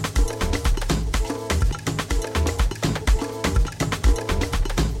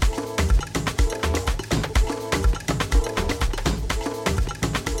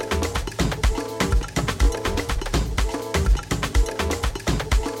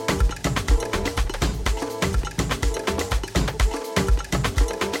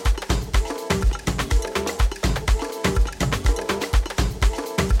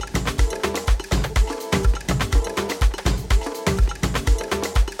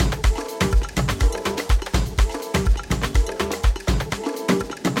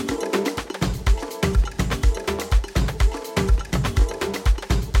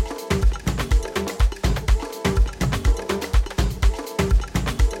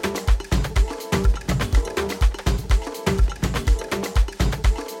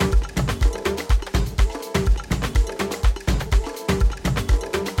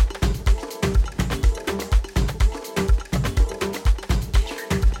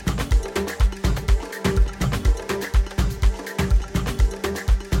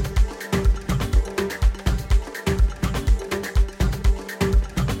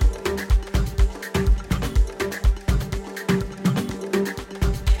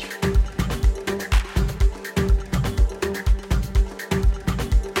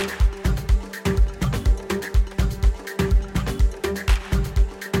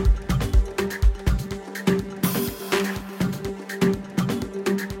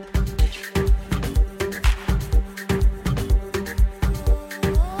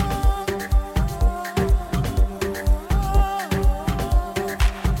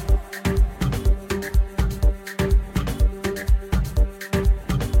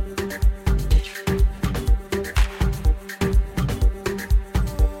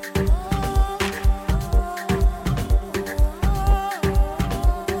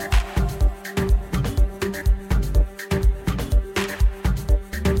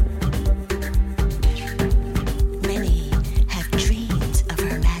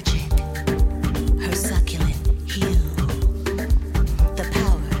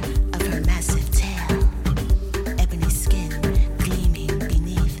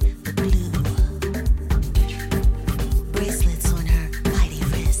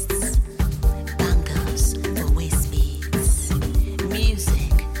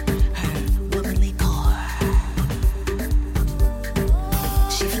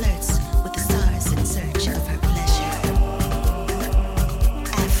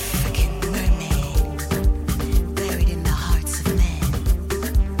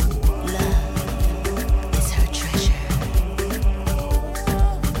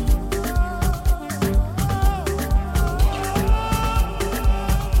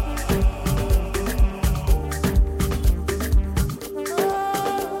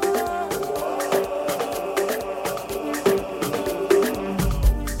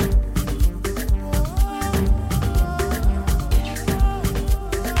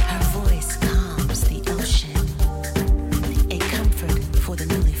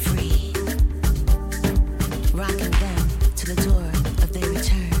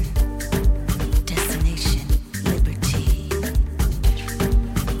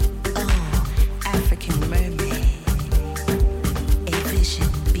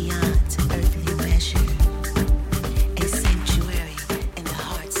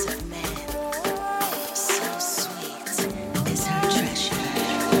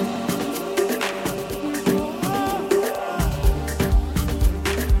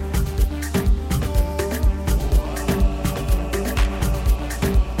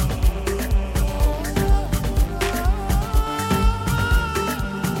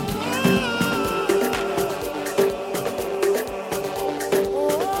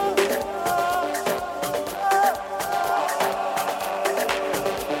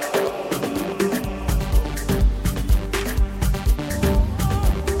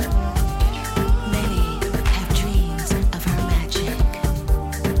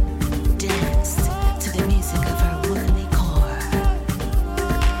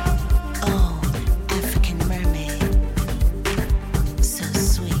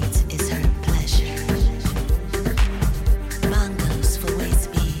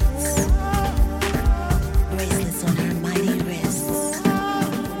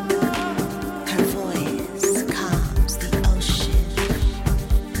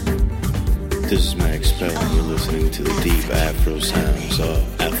 to the deep Afro sounds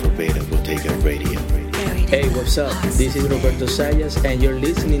of Afro Beta Bodega Radio. Hey, what's up? This is Roberto Sayas, and you're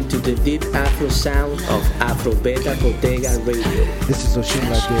listening to the deep Afro sound of Afro Beta Bodega Radio. This is Oshin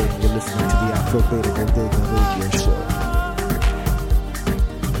Lade, and you're listening to the Afro Beta Bodega Radio Show.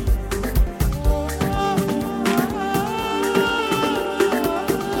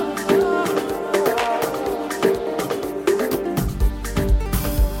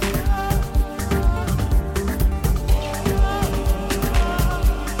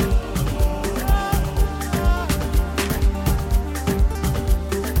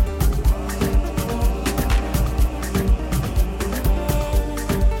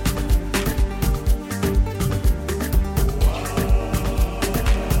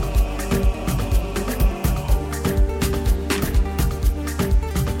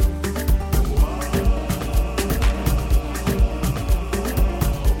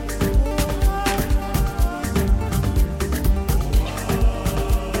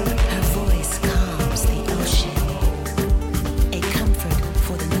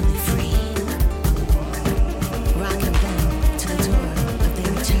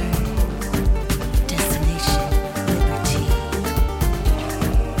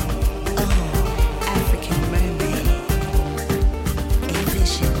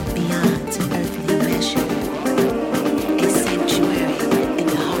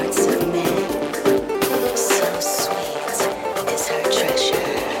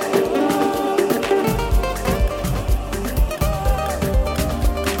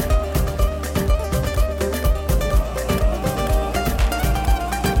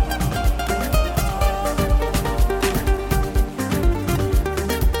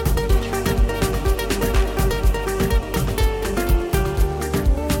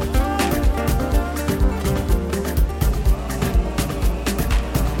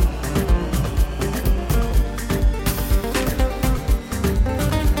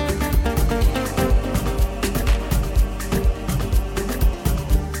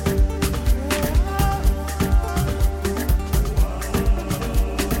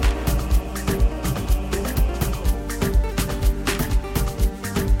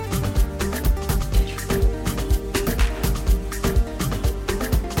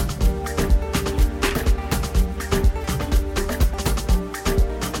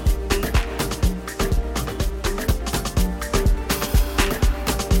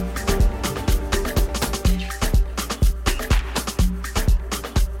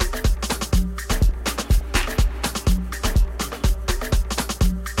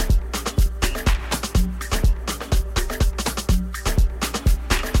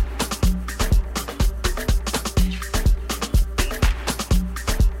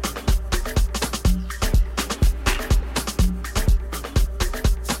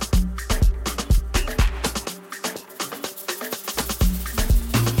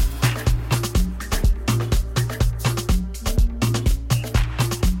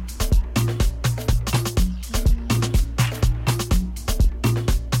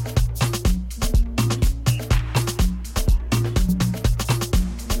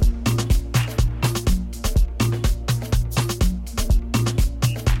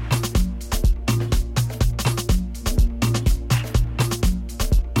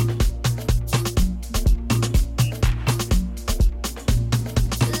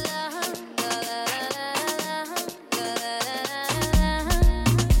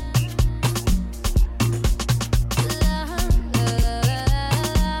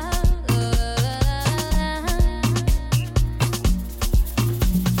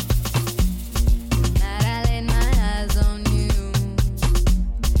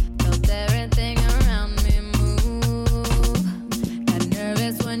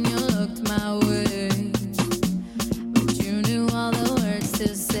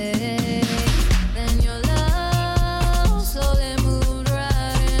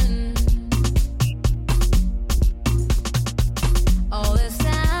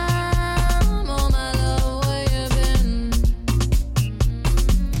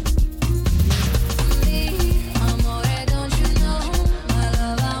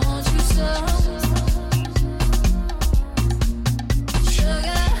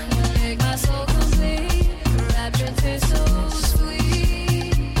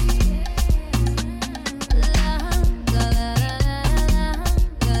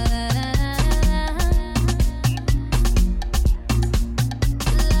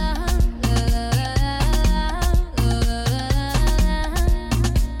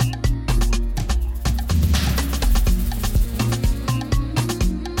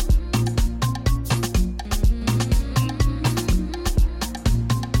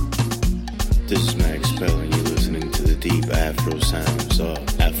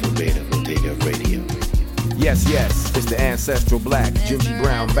 Yes, yes, it's the ancestral black, Gingy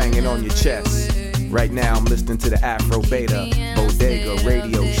Brown banging on your chest. Right now I'm listening to the Afro Beta Bodega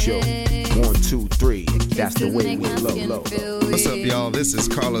radio show. 1, 2, 3, that's the way we low. What's up, y'all? This is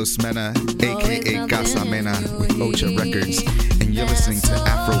Carlos Mena, aka Casa Mena with Ocha Records, and you're listening to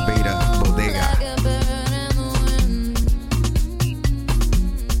Afro Beta Bodega.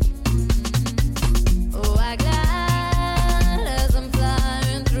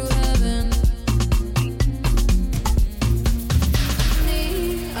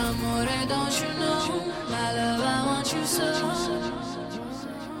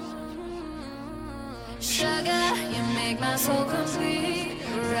 So complete,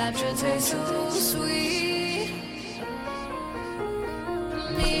 rapture tastes so sweet.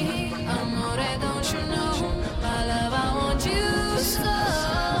 Me, amore, don't you know, my love, I want you so.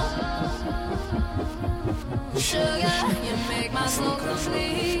 Sugar, you make my soul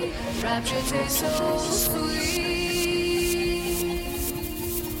complete, rapture tastes so sweet.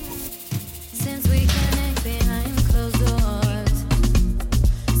 Since we connect behind closed doors,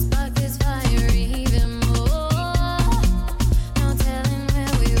 spark this fire even more.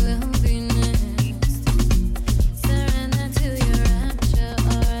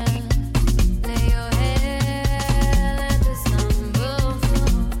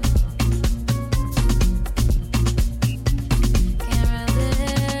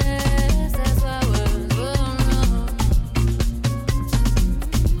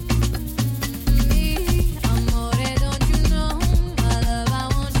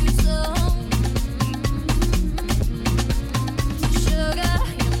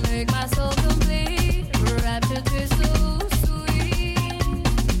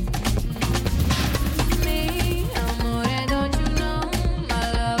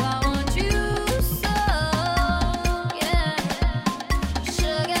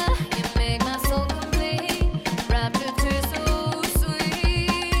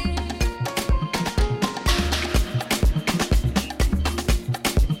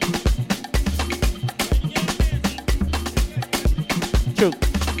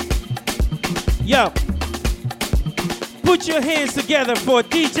 Yo, put your hands together for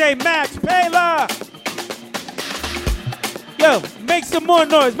DJ Max Paler. Yo, make some more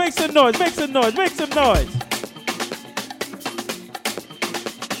noise, make some noise, make some noise, make some noise.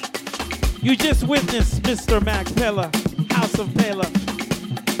 You just witnessed Mr. Max Paler, House of Paler.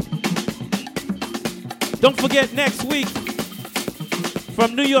 Don't forget next week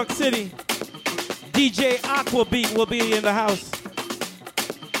from New York City, DJ Aquabeat will be in the house.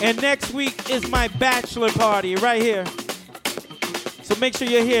 And next week is my bachelor party right here. So make sure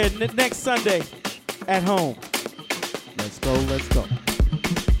you're here next Sunday at home. Let's go, let's go.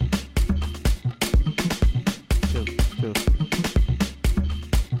 Chill.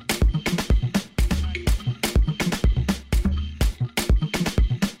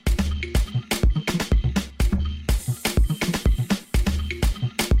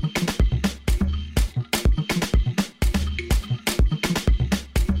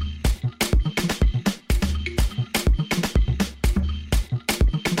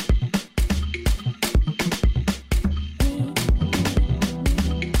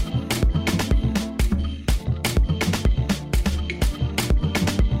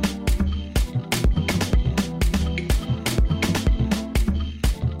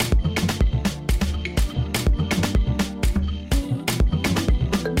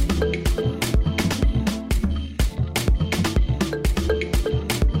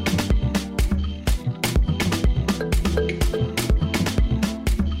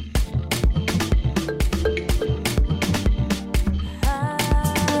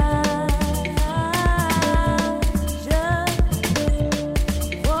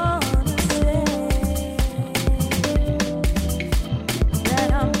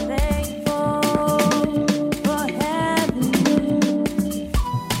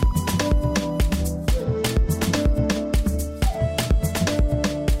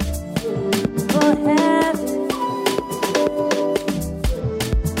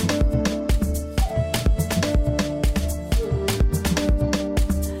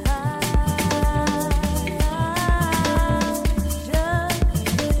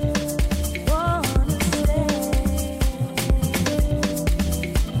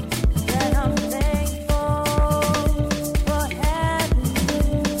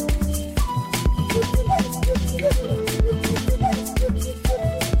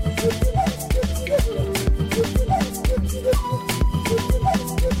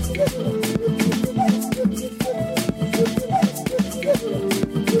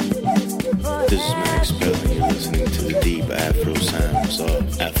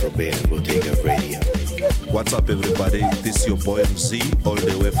 Afro Beta Bodega Radio. What's up, everybody? This is your boy Z, all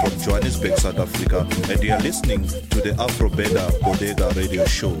the way from Johannesburg, South Africa, and you are listening to the Afro Beta Bodega Radio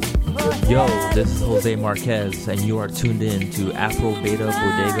Show. Yo, this is Jose Marquez, and you are tuned in to Afro Beta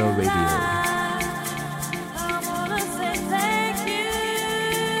Bodega Radio.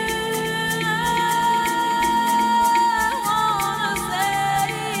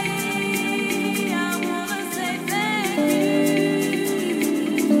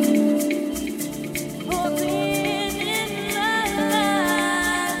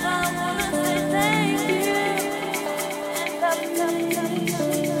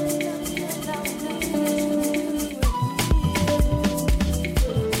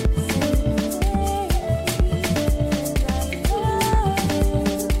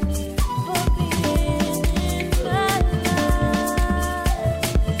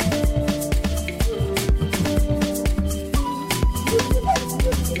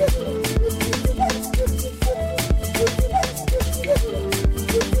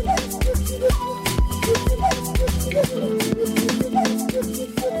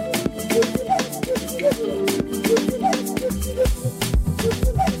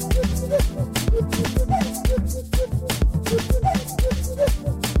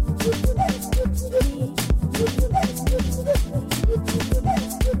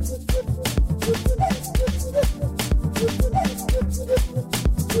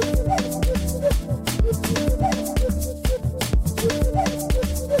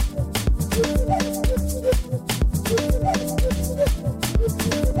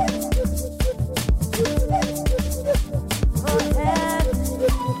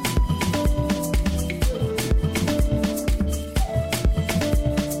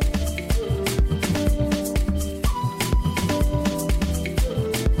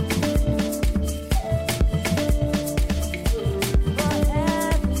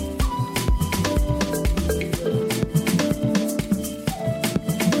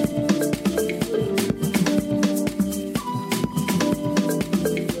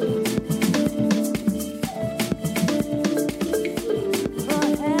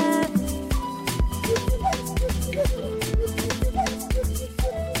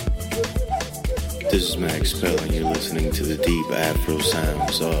 This is Max Pell, and you're listening to the deep Afro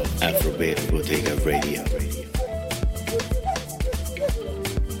sounds of Afro Beta Bodega Radio.